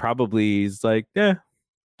he probably is like, I'm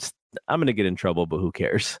gonna get in trouble, but who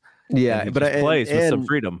cares? Yeah, but he plays with some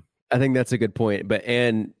freedom. I think that's a good point. But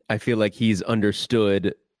I feel like he's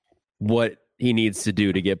understood what he needs to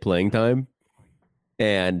do to get playing time.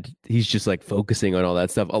 And he's just like focusing on all that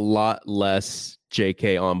stuff, a lot less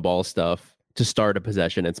JK on ball stuff to start a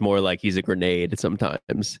possession. It's more like he's a grenade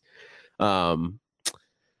sometimes. But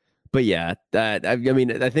yeah,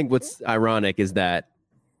 I think what's ironic is that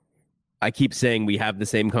I keep saying we have the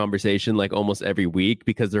same conversation like almost every week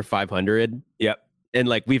because they're 500. Yep. And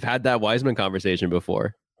like we've had that Wiseman conversation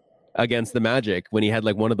before against the Magic when he had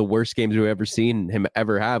like one of the worst games we've ever seen him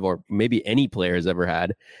ever have, or maybe any player has ever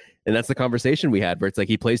had. And that's the conversation we had where it's like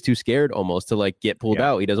he plays too scared almost to like get pulled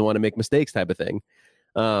out. He doesn't want to make mistakes type of thing.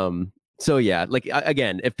 So yeah, like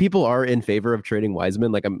again, if people are in favor of trading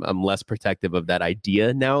Wiseman, like I'm less protective of that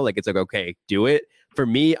idea now. Like it's like, okay, do it. For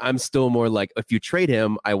me, I'm still more like, if you trade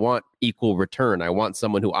him, I want equal return. I want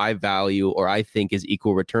someone who I value or I think is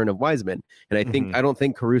equal return of Wiseman. And I think I don't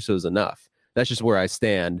think Caruso is enough. That's just where I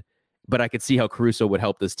stand. But I could see how Caruso would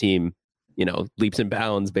help this team, you know, leaps and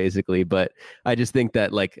bounds basically. But I just think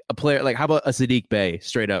that like a player, like how about a Saddiq Bey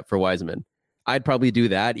straight up for Wiseman? I'd probably do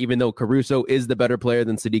that, even though Caruso is the better player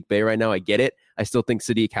than Saddiq Bey right now. I get it. I still think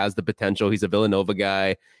Saddiq has the potential. He's a Villanova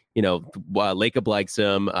guy. You know, Lacob likes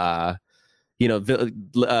him. You know,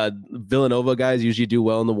 Villanova guys usually do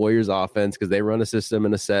well in the Warriors offense because they run a system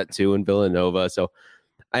and a set too in Villanova. So,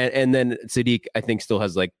 and then Saddiq, I think, still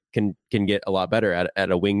has like can get a lot better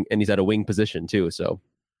at a wing, and he's at a wing position too. So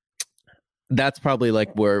that's probably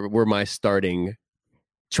like where my starting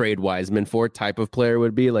trade Wiseman for type of player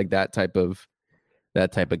would be, like that type of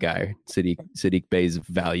guy. Saddiq Bey's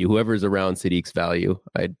value, whoever's around Saddiq's value,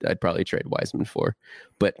 I'd probably trade Wiseman for.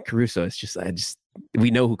 But Caruso is just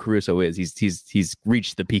we know who Caruso is. He's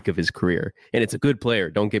reached the peak of his career, and it's a good player.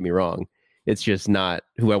 Don't get me wrong. It's just not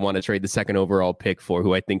who I want to trade the second overall pick for,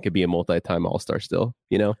 who I think could be a multi-time All-Star still,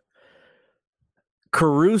 you know?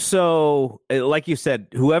 Caruso, like you said,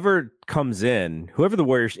 whoever comes in, whoever the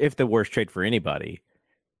Warriors, if the Warriors trade for anybody,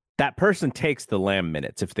 that person takes the Lamb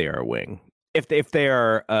minutes if they are a wing. If they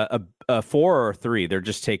are a 4 or 3, they're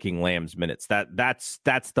just taking Lamb's minutes. That's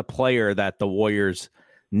the player that the Warriors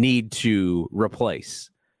need to replace.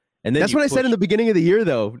 And then that's what I said in the beginning of the year,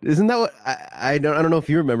 though. Isn't that what I don't know if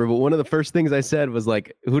you remember, but one of the first things I said was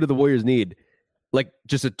like, who do the Warriors need? Like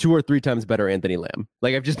just a 2 or 3 times better Anthony Lamb.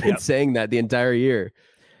 Like I've just been saying that the entire year.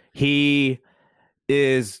 He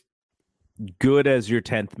is good as your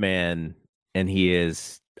 10th man, and he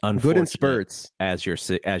is good in spurts as your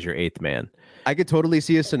 8th man. I could totally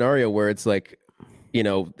see a scenario where it's like, you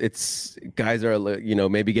know, it's guys are, you know,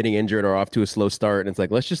 maybe getting injured or off to a slow start, and it's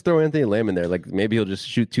like, let's just throw Anthony Lamb in there. Like maybe he'll just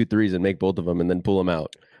shoot 2 threes and make both of them and then pull them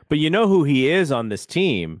out. But you know who he is on this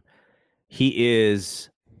team? He is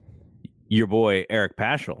your boy Eric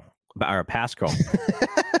Paschall, or Pascal.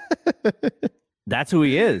 That's who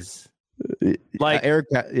he is. Like Eric,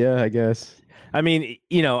 yeah, I guess. I mean,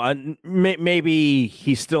 you know, maybe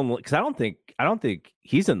he's still, because I don't think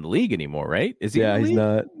he's in the league anymore, right? Is he? Yeah, he's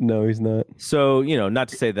not. No, he's not. So, you know, not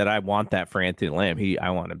to say that I want that for Anthony Lamb. I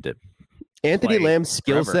want him to. Anthony Lamb's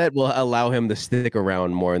skill set will allow him to stick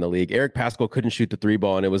around more in the league. Eric Paschall couldn't shoot the 3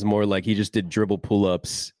 ball, and it was more like he just did dribble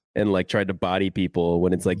pull-ups and like tried to body people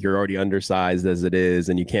when it's like you're already undersized as it is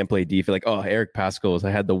and you can't play defense. Like, oh, Eric Paschall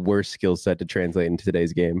had the worst skill set to translate into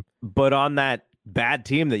today's game. But on that bad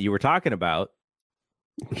team that you were talking about,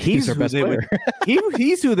 he's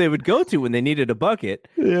who they would go to when they needed a bucket.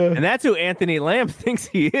 Yeah. And that's who Anthony Lamb thinks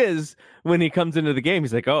he is when he comes into the game.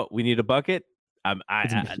 He's like, oh, we need a bucket.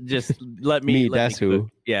 I just let me. That's who.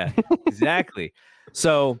 Yeah, exactly.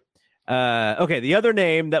 So, okay. The other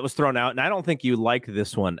name that was thrown out, and I don't think you like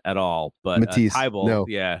this one at all, but Matisse. Thybulle,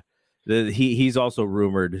 yeah. He's also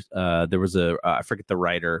rumored. There was I forget the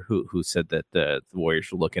writer who said that the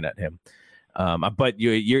Warriors were looking at him. But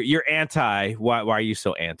you're anti. Why are you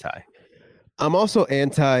so anti? I'm also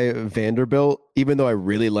anti Vanderbilt, even though I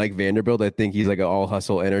really like Vanderbilt. I think he's like an all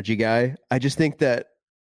hustle energy guy. I just think that,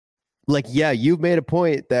 like, yeah, you've made a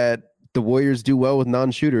point that the Warriors do well with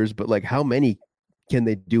non-shooters, but like, how many can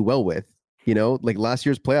they do well with? You know, like last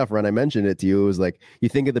year's playoff run, I mentioned it to you. It was like, you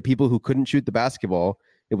think of the people who couldn't shoot the basketball.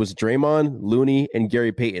 It was Draymond, Looney, and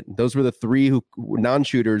Gary Payton. Those were the 3 who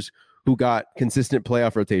non-shooters who got consistent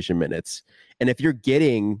playoff rotation minutes. And if you're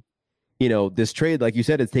getting, you know, this trade, like you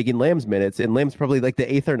said, it's taking Lamb's minutes, and Lamb's probably like the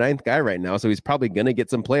 8th or 9th guy right now. So he's probably going to get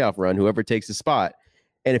some playoff run, whoever takes his spot.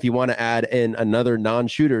 And if you want to add in another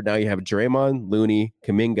non-shooter, now you have Draymond, Looney,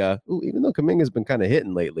 Kuminga. Ooh, even though Kuminga's been kind of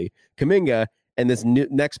hitting lately. Kuminga and this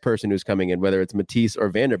next person who's coming in, whether it's Matisse or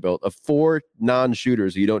Vanderbilt, of 4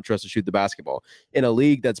 non-shooters who you don't trust to shoot the basketball in a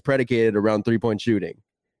league that's predicated around 3-point shooting.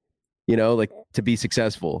 You know, like, to be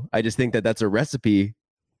successful. I just think that that's a recipe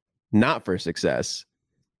not for success,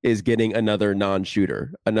 is getting another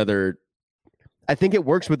non-shooter. I think it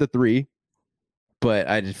works with the 3.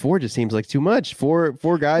 But 4 just seems like too much. Four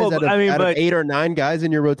guys out of 8 or 9 guys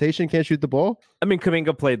in your rotation can't shoot the ball. I mean,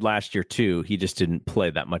 Kuminga played last year too. He just didn't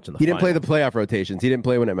play that much in the. He didn't play the playoff rotations. He didn't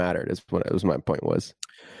play when it mattered. Is what my point was.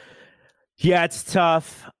 Yeah, it's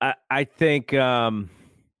tough. I think I'm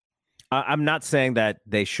not saying that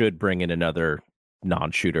they should bring in another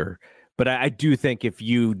non-shooter, but I do think if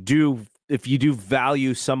you do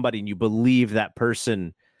value somebody and you believe that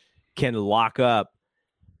person can lock up,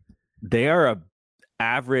 they are a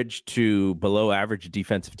average to below average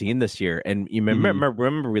defensive team this year. And you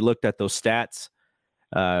remember we looked at those stats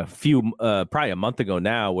probably a month ago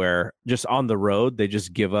now, where just on the road they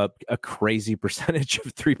just give up a crazy percentage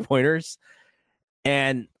of 3-pointers,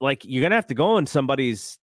 and like you're gonna have to go in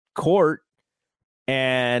somebody's court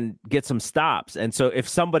and get some stops. And so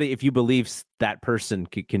if you believe that person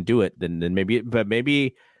can do it, then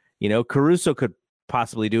maybe Caruso could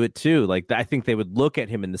possibly do it too. Like I think they would look at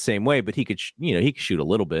him in the same way, but he could shoot a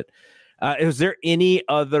little bit. Is there any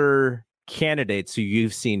other candidates who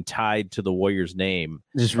you've seen tied to the Warriors name,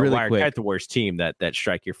 just really quick, tied to the Warriors team that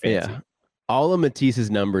strike your fancy? Yeah, all of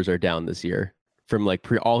Matisse's numbers are down this year from like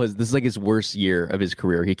this is like his worst year of his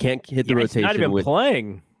career. He can't hit the rotation. He's not even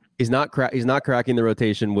playing. He's not cracking the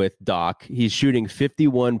rotation with Doc. He's shooting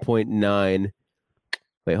 51.9.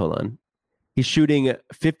 Wait, hold on. He's shooting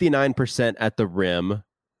 59% at the rim.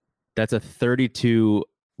 That's a 32.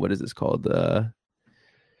 What is this called?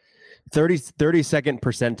 32nd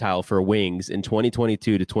percentile for wings in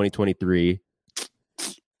 2022 to 2023.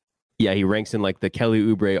 Yeah, he ranks in like the Kelly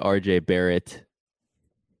Oubre, RJ Barrett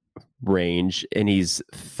range, and he's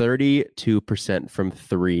 32% from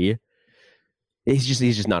three. He's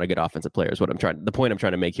just not a good offensive player. Is the point I'm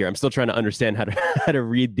trying to make here. I'm still trying to understand how to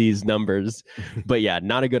read these numbers, but yeah,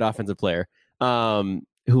 not a good offensive player.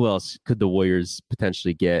 Who else could the Warriors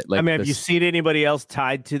potentially get? Like, have you seen anybody else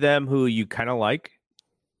tied to them who you kind of like?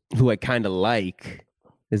 Who I kind of like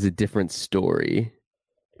is a different story.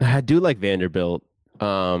 I do like Vanderbilt.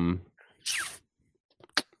 I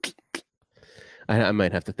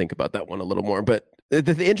might have to think about that one a little more. But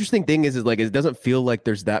the interesting thing is like it doesn't feel like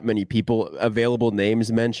there's that many people available names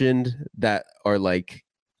mentioned that are like,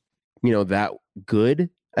 that good.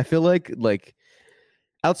 I feel like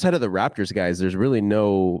outside of the Raptors guys, there's really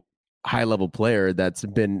no high level player that's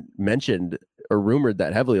been mentioned or rumored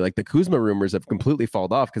that heavily. Like the Kuzma rumors have completely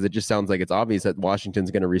fallen off because it just sounds like it's obvious that Washington's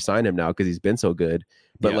going to re-sign him now because he's been so good.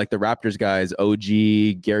 But like the Raptors guys,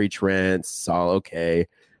 OG, Gary Trent, Saul, okay,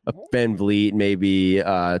 Ben Vliet, maybe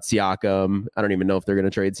Siakam. I don't even know if they're going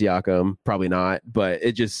to trade Siakam. Probably not. But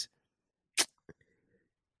it's just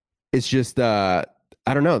I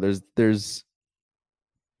don't know. There's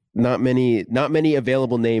not many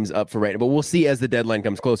available names up for right now, but we'll see as the deadline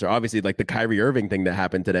comes closer. Obviously, like the Kyrie Irving thing that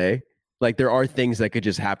happened today, like there are things that could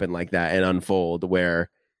just happen like that and unfold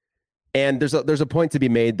and there's a point to be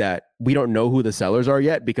made that we don't know who the sellers are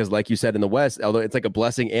yet, because like you said, in the West, although it's like a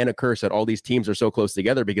blessing and a curse that all these teams are so close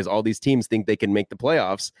together, because all these teams think they can make the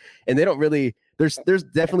playoffs and they don't really, there's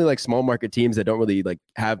definitely like small market teams that don't really like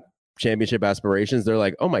have championship aspirations. They're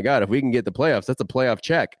like, oh my God, if we can get the playoffs, that's a playoff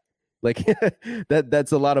check. Like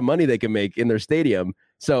that's a lot of money they can make in their stadium.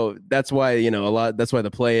 So that's why, that's why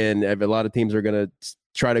the play-in, a lot of teams are going to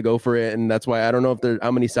try to go for it. And that's why I don't know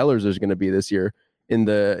how many sellers there's going to be this year in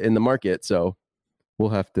the market. So we'll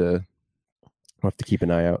have to keep an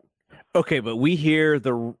eye out. Okay, but we hear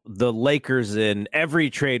the Lakers in every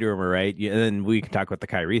trade rumor, right? And then we can talk about the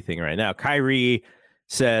Kyrie thing right now. Kyrie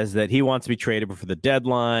says that he wants to be traded before the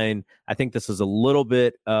deadline. I think this is a little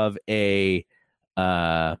bit of a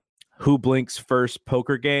who blinks first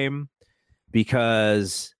poker game,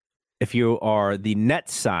 because if you are the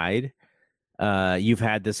Nets side, you've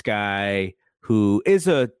had this guy who is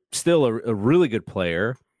still a really good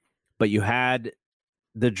player, but you had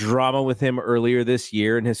the drama with him earlier this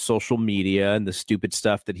year in his social media and the stupid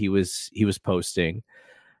stuff that he was posting.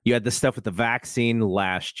 You had the stuff with the vaccine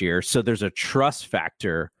last year. So there's a trust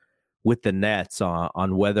factor with the Nets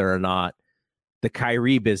on whether or not the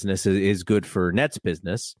Kyrie business is good for Nets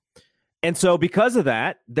business. And so because of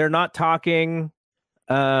that, they're not talking,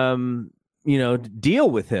 deal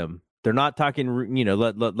with him. They're not talking,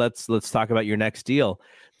 let's talk about your next deal.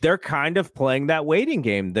 They're kind of playing that waiting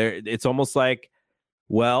game. It's almost like,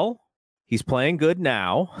 well, he's playing good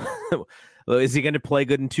now. Is he going to play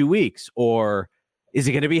good in 2 weeks? Or is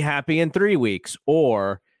he going to be happy in 3 weeks?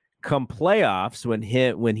 Or come playoffs when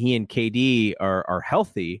he and KD are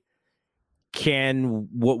healthy,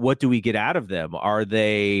 what do we get out of them? Are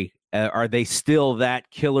they still that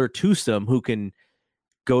killer twosome who can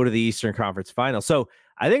go to the Eastern Conference Finals? So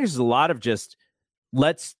I think there's a lot of just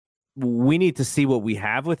we need to see what we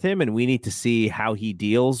have with him, and we need to see how he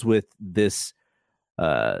deals with this,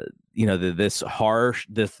 this harsh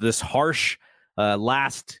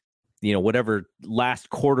last, whatever last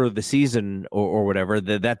quarter of the season or whatever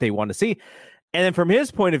that they want to see. And then from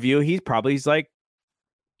his point of view, he's like,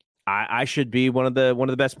 I should be one of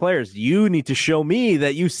the best players. You need to show me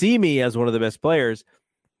that you see me as one of the best players.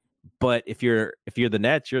 But if you're the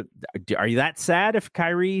Nets, are you that sad if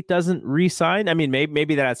Kyrie doesn't re-sign? I mean,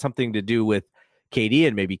 maybe that has something to do with KD,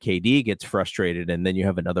 and maybe KD gets frustrated, and then you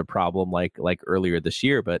have another problem like earlier this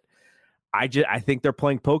year. But I think they're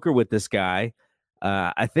playing poker with this guy.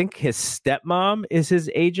 I think his stepmom is his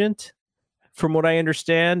agent, from what I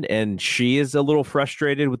understand, and she is a little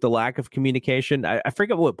frustrated with the lack of communication. I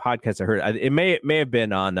forget what podcast I heard. It may have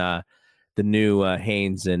been on the new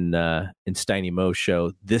Haynes and Steiny Mo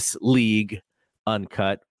show, This League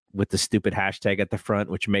Uncut, with the stupid hashtag at the front,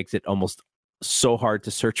 which makes it almost so hard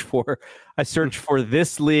to search for. I searched for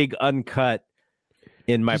This League Uncut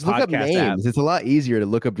in my just look up podcast names. app. It's a lot easier to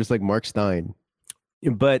look up just like Mark Stein.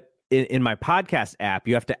 But in my podcast app,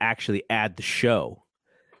 you have to actually add the show.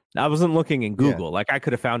 I wasn't looking in Google. Yeah. Like I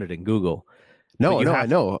could have found it in Google. I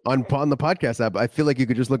know. On the podcast app, I feel like you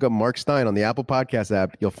could just look up Mark Stein on the Apple Podcast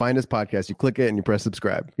app. You'll find his podcast. You click it and you press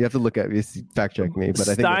subscribe. You have to look at it. Fact check me, but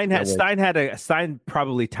Stein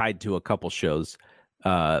probably tied to a couple shows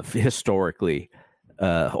historically.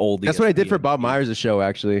 Old. That's what I did for Bob Myers' show.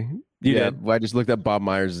 Actually, you did. I just looked up Bob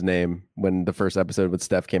Myers' name when the first episode with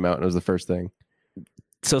Steph came out, and it was the first thing.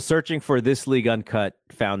 So searching for This League Uncut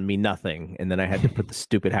found me nothing, and then I had to put the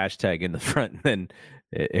stupid hashtag in the front, and then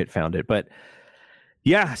it found it. But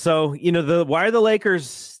yeah, so why are the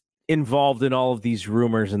Lakers involved in all of these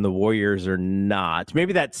rumors and the Warriors are not?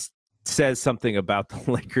 Maybe that says something about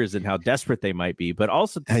the Lakers and how desperate they might be. But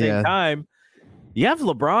also at the same time, you have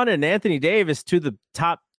LeBron and Anthony Davis, two of the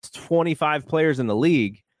top 25 players in the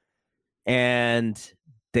league, and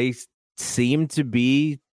they seem to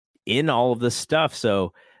be in all of this stuff.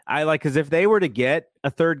 So because if they were to get a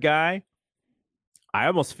third guy, I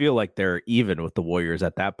almost feel like they're even with the Warriors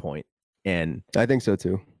at that point. And I think so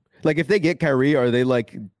too. Like if they get Kyrie, are they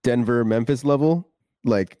like Denver, Memphis level?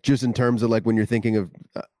 Like just in terms of like when you're thinking of,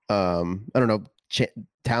 I don't know,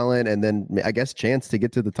 talent, and then I guess chance to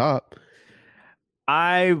get to the top.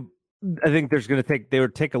 I think they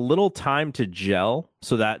would take a little time to gel,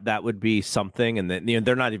 so that would be something. And then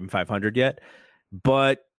they're not even 500 yet,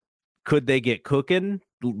 but could they get cooking?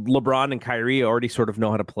 LeBron and Kyrie already sort of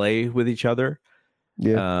know how to play with each other.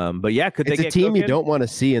 Yeah. But yeah, could they get It's a team cooking? You don't want to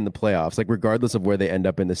see in the playoffs, like regardless of where they end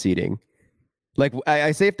up in the seeding. Like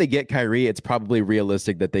I say, if they get Kyrie, it's probably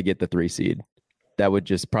realistic that they get the 3 seed. That would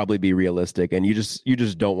just probably be realistic, and you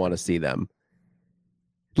just don't want to see them.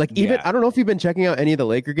 Like even I don't know if you've been checking out any of the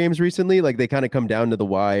Laker games recently. Like they kind of come down to the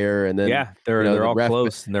wire, and then they're all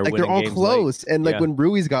close, and they're all close. Late. And like when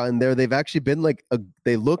Rui's gotten there, they've actually been like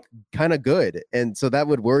they look kind of good, and so that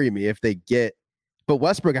would worry me if they get. But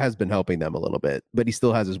Westbrook has been helping them a little bit, but he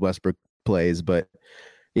still has his Westbrook plays. But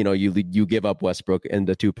you give up Westbrook and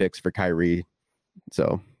the 2 picks for Kyrie,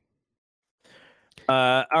 so.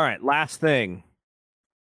 All right, last thing.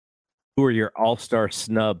 Who are your all-star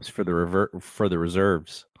snubs for the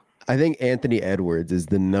reserves? I think Anthony Edwards is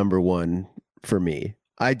the number one for me.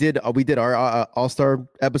 We did our all-star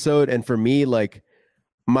episode, and for me, like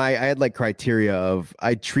I had like criteria of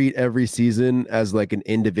I treat every season as like an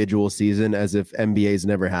individual season, as if NBA's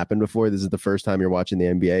never happened before. This is the first time you're watching the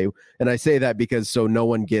NBA, and I say that because so no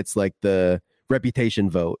one gets like the reputation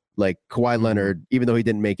vote. Like Kawhi Leonard, even though he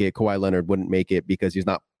didn't make it, Kawhi Leonard wouldn't make it because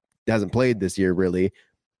hasn't played this year really.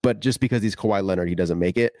 But just because he's Kawhi Leonard, he doesn't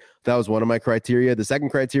make it. That was one of my criteria. The second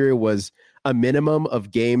criteria was a minimum of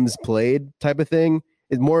games played type of thing.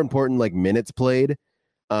 It's more important, like minutes played.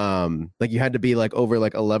 Like you had to be like over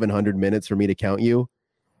like 1,100 minutes for me to count you.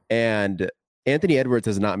 And Anthony Edwards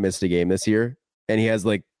has not missed a game this year, and he has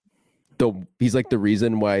like he's like the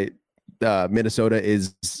reason why Minnesota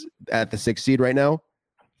is at the 6th seed right now.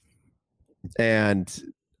 And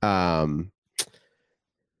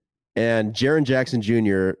Jaren Jackson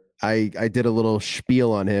Jr., I did a little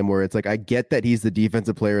spiel on him where it's like, I get that he's the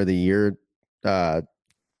defensive player of the year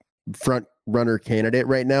front runner candidate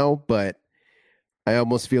right now, but I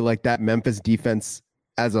almost feel like that Memphis defense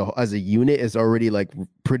as a unit is already like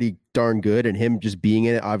pretty darn good, and him just being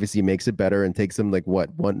in it obviously makes it better and takes him like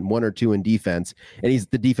one or two in defense, and he's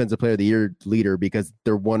the defensive player of the year leader because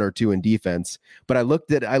they're 1 or 2 in defense. But I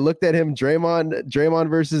looked at him, Draymond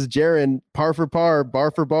versus Jaren, par for par,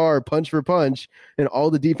 bar for bar, punch for punch, and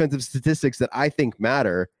all the defensive statistics that I think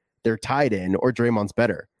matter, they're tied in, or Draymond's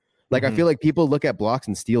better. Like I feel like people look at blocks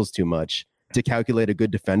and steals too much to calculate a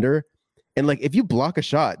good defender. And like, if you block a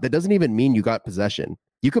shot, that doesn't even mean you got possession.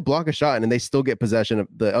 You could block a shot and then they still get possession.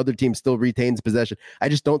 The other team still retains possession. I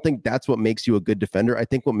just don't think that's what makes you a good defender. I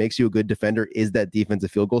think what makes you a good defender is that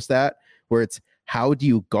defensive field goal stat, where it's how do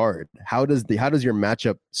you guard? How does your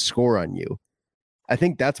matchup score on you? I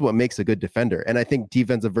think that's what makes a good defender. And I think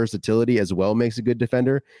defensive versatility as well makes a good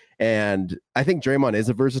defender. And I think Draymond is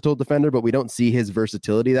a versatile defender, but we don't see his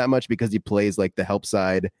versatility that much because he plays like the help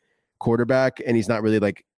side quarterback and he's not really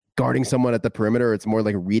like guarding someone at the perimeter. It's more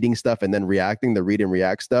like reading stuff and then reacting, the read and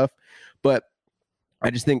react stuff. But I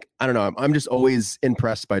just think, I don't know, I'm just always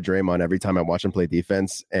impressed by Draymond every time I watch him play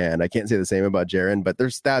defense. And I can't say the same about Jaren, but their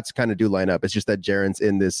stats kind of do line up. It's just that Jaren's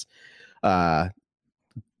in this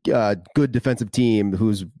good defensive team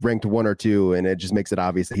who's ranked 1 or 2, and it just makes it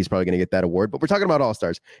obvious that he's probably going to get that award. But we're talking about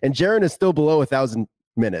all-stars, and Jaren is still below 1,000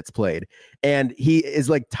 minutes played, and he is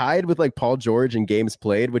like tied with like Paul George in games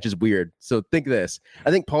played, which is weird. So think this. I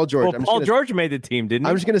think Paul George. Well, Paul George made the team, didn't he?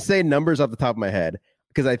 I'm just going to say numbers off the top of my head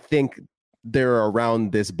because I think they're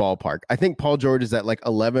around this ballpark. I think Paul George is at like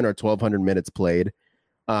 11 or 1,200 minutes played,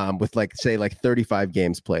 with like say like 35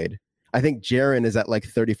 games played. I think Jaren is at like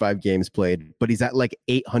 35 games played, but he's at like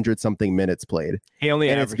 800 something minutes played. He only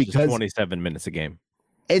averages 27 minutes a game.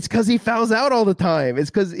 It's because he fouls out all the time. It's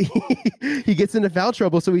because he gets into foul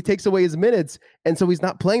trouble, so he takes away his minutes, and so he's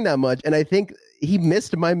not playing that much. And I think he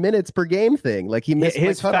missed my minutes per game thing. Like he missed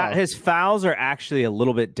his fouls are actually a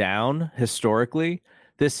little bit down historically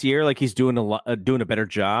this year. Like he's doing a better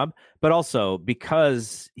job, but also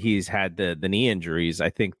because he's had the knee injuries, I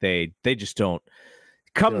think they just don't.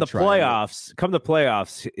 Come the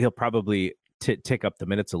playoffs, he'll probably tick up the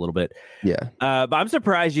minutes a little bit. Yeah. But I'm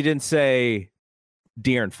surprised you didn't say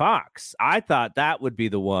De'Aaron Fox. I thought that would be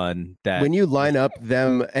the one that when you line up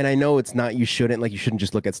them, and I know it's not, you shouldn't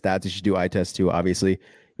just look at stats. You should do eye tests too, obviously.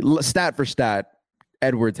 Stat for stat,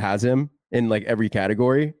 Edwards has him in like every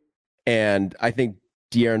category. And I think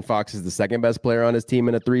De'Aaron Fox is the second best player on his team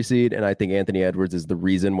in a 3 seed, and I think Anthony Edwards is the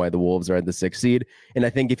reason why the Wolves are at the 6 seed. And I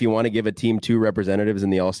think if you want to give a team 2 representatives in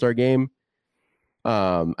the All-Star game,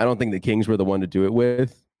 I don't think the Kings were the one to do it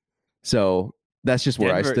with. So that's just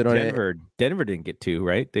where I stood on it. Denver didn't get 2,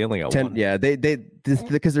 right? They only got 1. Yeah, they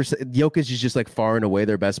because Jokic is just like far and away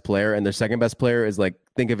their best player, and their second best player is like,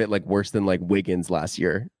 think of it like worse than like Wiggins last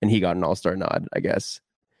year, and he got an All-Star nod. I guess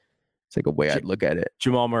it's like a way I'd look at it.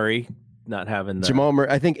 Jamal Murray. Not having Jamal Murray.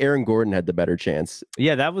 I think Aaron Gordon had the better chance.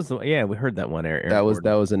 Yeah, we heard that one. Aaron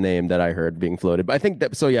that was a name that I heard being floated. But I think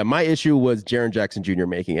that, so yeah, my issue was Jaren Jackson Jr.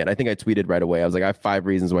 making it. I think I tweeted right away. I was like, I have 5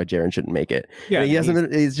 reasons why Jaren shouldn't make it. Yeah, and he hasn't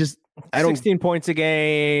been. He's just 16 points a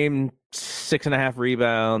game, 6.5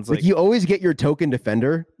 rebounds. Like you always get your token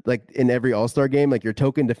defender, like in every All-Star game. Like your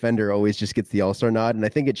token defender always just gets the All-Star nod, and I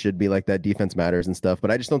think it should be like that. Defense matters and stuff.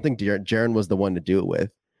 But I just don't think Jaren was the one to do it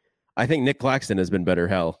with. I think Nick Claxton has been better.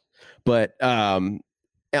 Hell. But on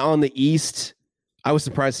the East, I was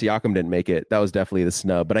surprised Siakam didn't make it. That was definitely the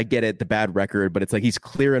snub. But I get it, the bad record. But it's like he's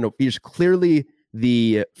clearly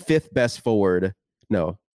the 5th best forward.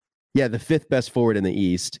 No, yeah, the 5th best forward in the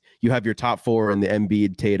East. You have your top 4 in the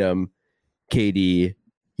Embiid, Tatum, KD,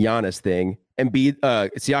 Giannis thing. Embiid,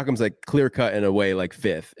 Siakam's like clear cut in a way, like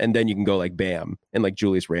 5th, and then you can go like Bam and like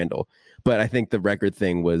Julius Randle. But I think the record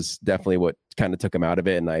thing was definitely what kind of took him out of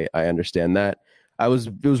it, and I understand that. It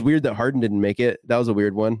was weird that Harden didn't make it. That was a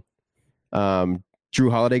weird one.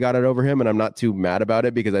 Drew Holiday got it over him, and I'm not too mad about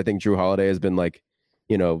it because I think Drew Holiday has been like,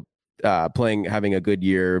 having a good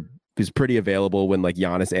year. He's pretty available when like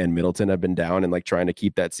Giannis and Middleton have been down and like trying to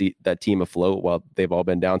keep that team afloat while they've all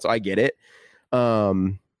been down. So I get it.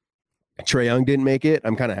 Trae Young didn't make it.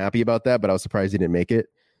 I'm kind of happy about that, but I was surprised he didn't make it.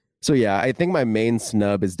 So yeah, I think my main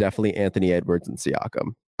snub is definitely Anthony Edwards and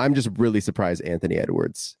Siakam. I'm just really surprised Anthony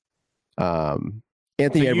Edwards.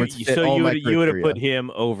 Anthony Edwards. You would have put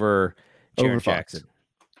him over Jaren Jackson.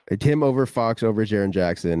 Him over Fox over Jaren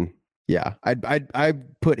Jackson. Yeah, I'd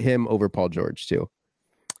put him over Paul George too.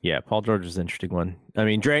 Yeah, Paul George is an interesting one. I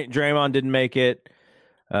mean, Draymond didn't make it.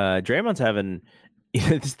 Draymond's having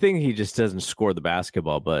this thing, he just doesn't score the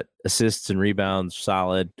basketball, but assists and rebounds,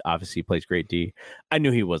 solid. Obviously, he plays great D. I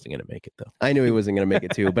knew he wasn't going to make it, though. I knew he wasn't going to make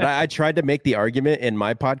it, too. But I tried to make the argument in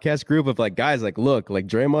my podcast group of, like, guys, like, look, like,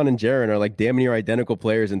 Draymond and Jaren are, like, damn near identical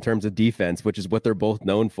players in terms of defense, which is what they're both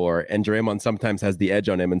known for. And Draymond sometimes has the edge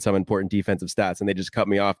on him in some important defensive stats. And they just cut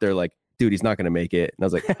me off. They're like, dude, he's not going to make it. And I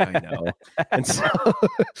was like, I know. And so...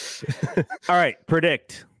 All right,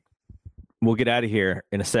 predict. We'll get out of here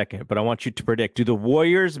in a second, but I want you to predict, do the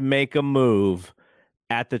Warriors make a move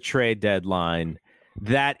at the trade deadline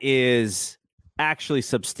that is actually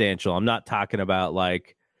substantial? I'm not talking about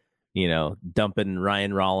like, dumping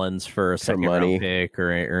Ryan Rollins for a second round pick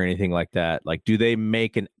or anything like that. Like, do they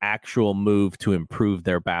make an actual move to improve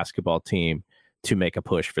their basketball team to make a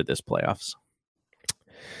push for this playoffs?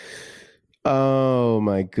 Oh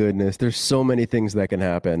my goodness. There's so many things that can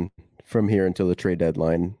happen. from here until the trade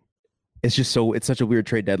deadline. It's such a weird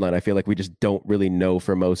trade deadline. I feel like we just don't really know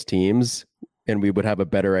for most teams, and we would have a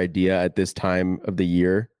better idea at this time of the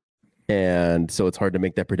year. And so it's hard to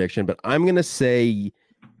make that prediction, but I'm going to say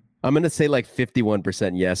like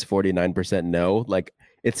 51% yes, 49% no. Like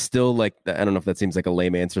it's still like, I don't know if that seems like a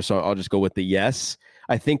lame answer, so I'll just go with the yes.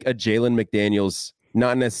 I think a Jalen McDaniels,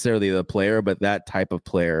 not necessarily the player, but that type of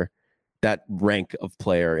player, that rank of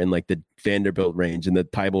player in like the Vanderbilt range and the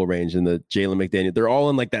Thibault range and the Jalen McDaniel, they're all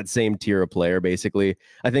in like that same tier of player, basically.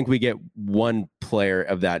 I think we get one player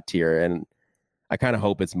of that tier, and I kind of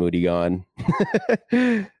hope it's Moody gone.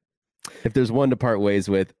 If there's one to part ways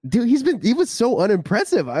with, dude, he was so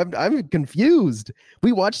unimpressive. I'm confused.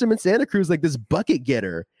 We watched him in Santa Cruz like this bucket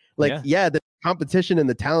getter. Like, yeah, the competition and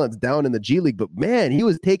the talent's down in the G League, but man, he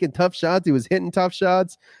was taking tough shots. He was hitting tough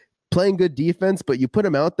shots, playing good defense. But you put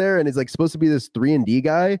him out there, and he's like supposed to be this 3-and-D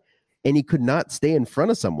guy, and he could not stay in front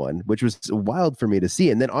of someone, which was wild for me to see.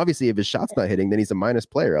 And then obviously, if his shot's not hitting, then he's a minus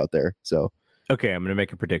player out there. So, okay, I'm gonna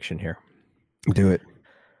make a prediction here. Do it.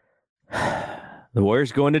 The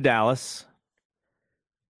Warriors going to Dallas.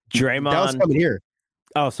 Draymond. Dallas coming here.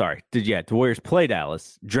 Oh, sorry. The Warriors play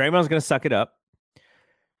Dallas. Draymond's going to suck it up.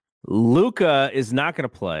 Luka is not going to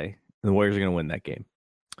play. The Warriors are going to win that game.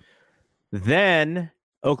 Then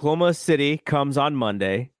Oklahoma City comes on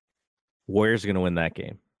Monday. Warriors are going to win that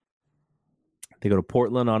game. They go to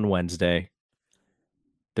Portland on Wednesday.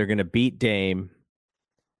 They're going to beat Dame.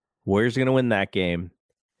 Warriors are going to win that game.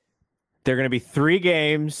 They're going to be 3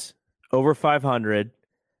 games over 500,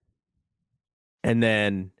 and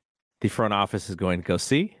then the front office is going to go,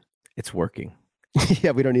 see, it's working.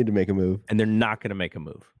 Yeah, we don't need to make a move. And they're not going to make a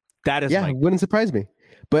move. That is wouldn't surprise me.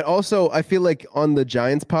 But also, I feel like on the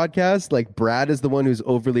Giants podcast, like Brad is the one who's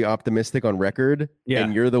overly optimistic on record,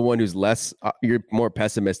 and you're the one who's you're more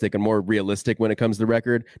pessimistic and more realistic when it comes to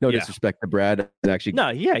record. No disrespect to Brad. Actually, no,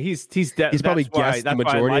 yeah, he's probably guessed the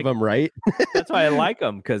majority of them right. That's why I like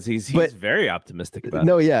him, because he's very optimistic about it.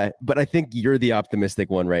 No, yeah, but I think you're the optimistic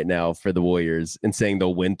one right now for the Warriors and saying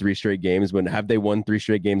they'll win 3 straight games. When have they won 3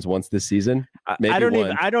 straight games once this season? Maybe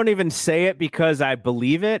I don't even say it because I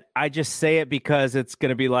believe it. I just say it because it's going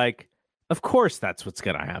to be like, of course that's what's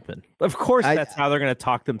going to happen. Of course that's how they're going to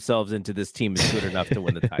talk themselves into this team is good enough to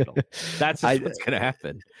win the title. That's just what's going to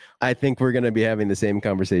happen. I think we're going to be having the same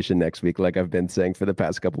conversation next week, like I've been saying for the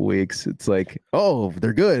past couple weeks. It's like, oh,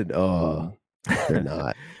 they're good. Oh, they're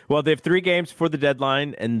not. Well, they have 3 games for the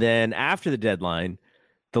deadline, and then after the deadline,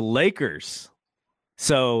 the Lakers.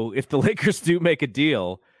 So if the Lakers do make a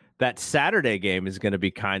deal, that Saturday game is going to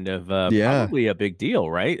be kind of probably a big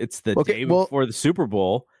deal, right? It's the day before the Super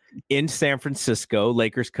Bowl in San Francisco.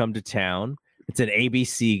 Lakers come to town. It's an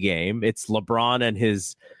ABC game. It's LeBron and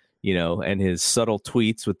his, and his subtle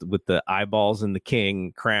tweets with the eyeballs and the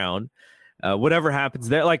king crown. Whatever happens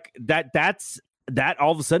there, like that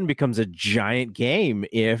all of a sudden becomes a giant game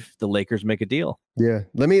if the Lakers make a deal. Yeah.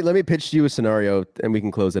 Let me pitch you a scenario and we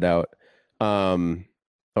can close it out.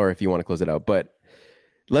 Or if you want to close it out, but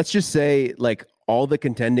let's just say like all the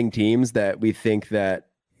contending teams that we think that,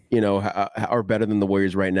 are better than the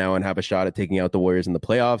Warriors right now and have a shot at taking out the Warriors in the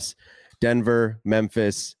playoffs. Denver,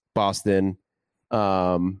 Memphis, Boston,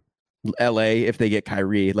 LA, if they get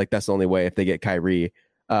Kyrie, like that's the only way if they get Kyrie,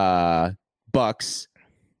 Bucks,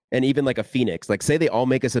 and even like a Phoenix. Like say they all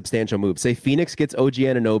make a substantial move. Say Phoenix gets OG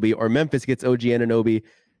Anunoby or Memphis gets OG Anunoby.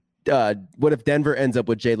 What if Denver ends up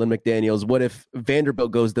with Jalen McDaniels? What if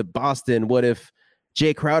Vanderbilt goes to Boston? What if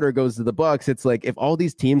Jay Crowder goes to the Bucks? It's like if all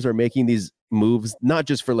these teams are making these moves, not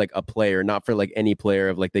just for like a player, not for like any player,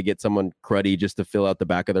 of like they get someone cruddy just to fill out the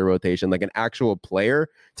back of their rotation, like an actual player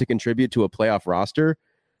to contribute to a playoff roster.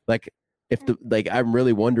 Like I'm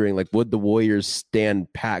really wondering, like, would the Warriors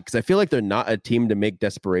stand pat? Because I feel like they're not a team to make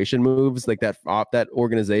desperation moves like that. That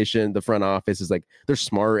organization, the front office is like, they're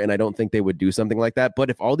smart, and I don't think they would do something like that. But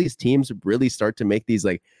if all these teams really start to make these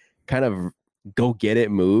like kind of go get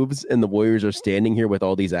it moves, and the Warriors are standing here with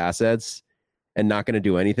all these assets and not going to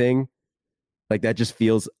do anything, like that just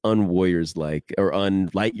feels un-Warriors like or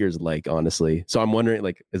un-Light Years like, honestly. So I'm wondering,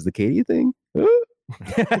 like, is the KD thing? Well,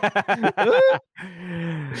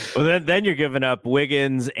 then you're giving up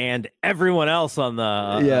Wiggins and everyone else on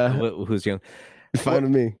the who's young. Fine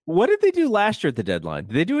with me. What did they do last year at the deadline?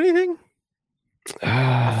 Did they do anything?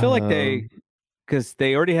 I feel like because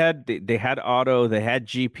they already had they had Otto, they had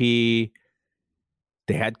GP,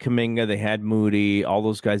 they had Kuminga, they had Moody, all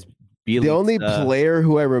those guys. The only player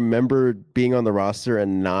who I remember being on the roster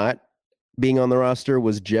and not being on the roster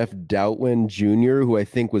was Jeff Doutwin Jr., who I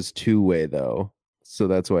think was two-way though. So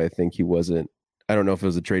that's why I think he wasn't. I don't know if it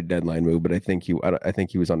was a trade deadline move, but I think he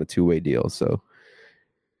was on a two-way deal. So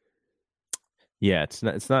Yeah, it's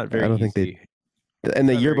not very. I don't think they. And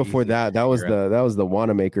the year before that was the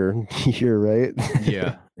Wanamaker year, right?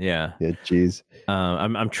 Yeah. Yeah. Jeez.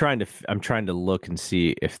 I'm trying to look and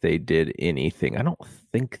see if they did anything. I don't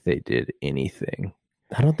think they did anything.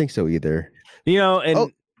 I don't think so either.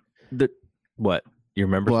 What? You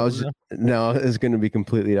remember? Well, it's going to be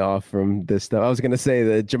completely off from this stuff. I was going to say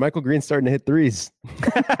that JaMychal Green's starting to hit threes.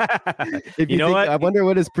 What? I wonder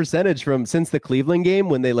what his percentage since the Cleveland game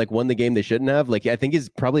when they won the game they shouldn't have. I think he's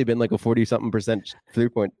probably been a 40-something%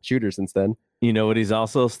 3-point shooter since then. You know what he's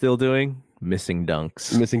also still doing? Missing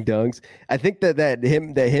dunks. I think that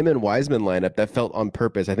him and Wiseman lineup that felt on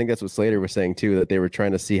purpose. I think that's what Slater was saying too, that they were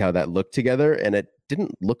trying to see how that looked together, and it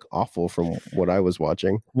didn't look awful from what I was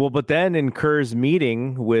watching. Well, but then in Kerr's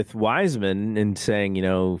meeting with Wiseman and saying,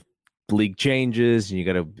 league changes and you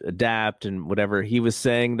got to adapt and whatever, he was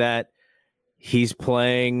saying that he's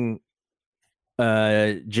playing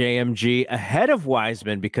JMG ahead of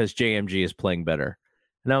Wiseman because JMG is playing better.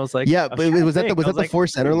 And I was like, yeah, but was that the four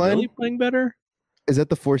center line? Really playing better? Is that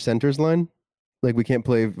the four centers line? We can't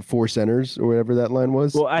play four centers or whatever that line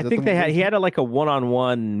was. Well, I think he had a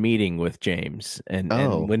one-on-one meeting with James, and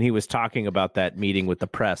when he was talking about that meeting with the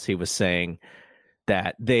press, he was saying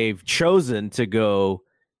that they've chosen to go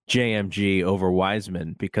JMG over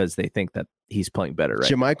Wiseman because they think that he's playing better.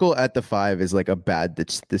 Right? JaMychal at the 5 is a bad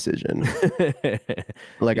decision.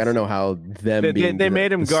 I don't know how they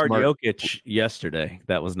made him guard Jokic yesterday.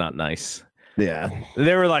 That was not nice. Yeah,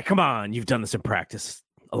 they were like, "Come on, you've done this in practice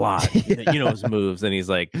a lot. You know his moves." And he's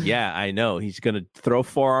like, "Yeah, I know. He's gonna throw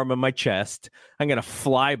forearm in my chest. I'm gonna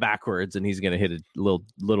fly backwards, and he's gonna hit a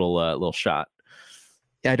little shot."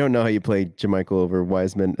 I don't know how you play JaMychal over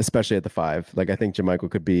Wiseman, especially at the 5. I think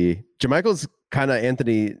JaMychal's kind of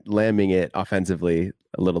Anthony Lambing it offensively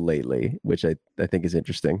a little lately, which I think is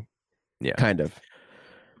interesting. Yeah. Kind of.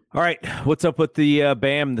 All right. What's up with the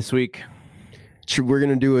BAM this week? We're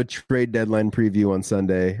going to do a trade deadline preview on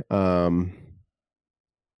Sunday. I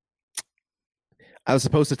was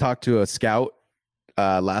supposed to talk to a scout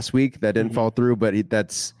last week that didn't fall through, but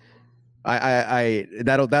that'll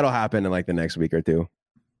happen in the next week or two.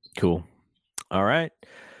 Cool. All right.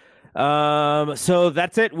 So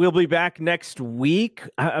that's it. We'll be back next week.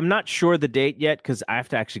 I'm not sure the date yet because I have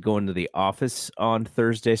to actually go into the office on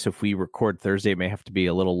Thursday. So if we record Thursday, it may have to be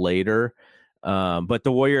a little later. But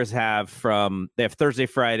the Warriors have Thursday,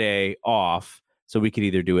 Friday off. So we could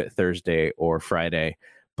either do it Thursday or Friday.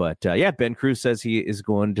 But Ben Cruz says he is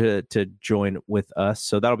going to join with us.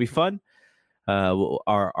 So that'll be fun.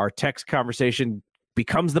 Our text conversation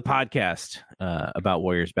becomes the podcast about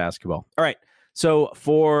Warriors basketball. All right. So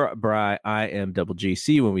for Bri, I am Double G.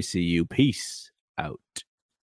 See you when we see you. Peace out.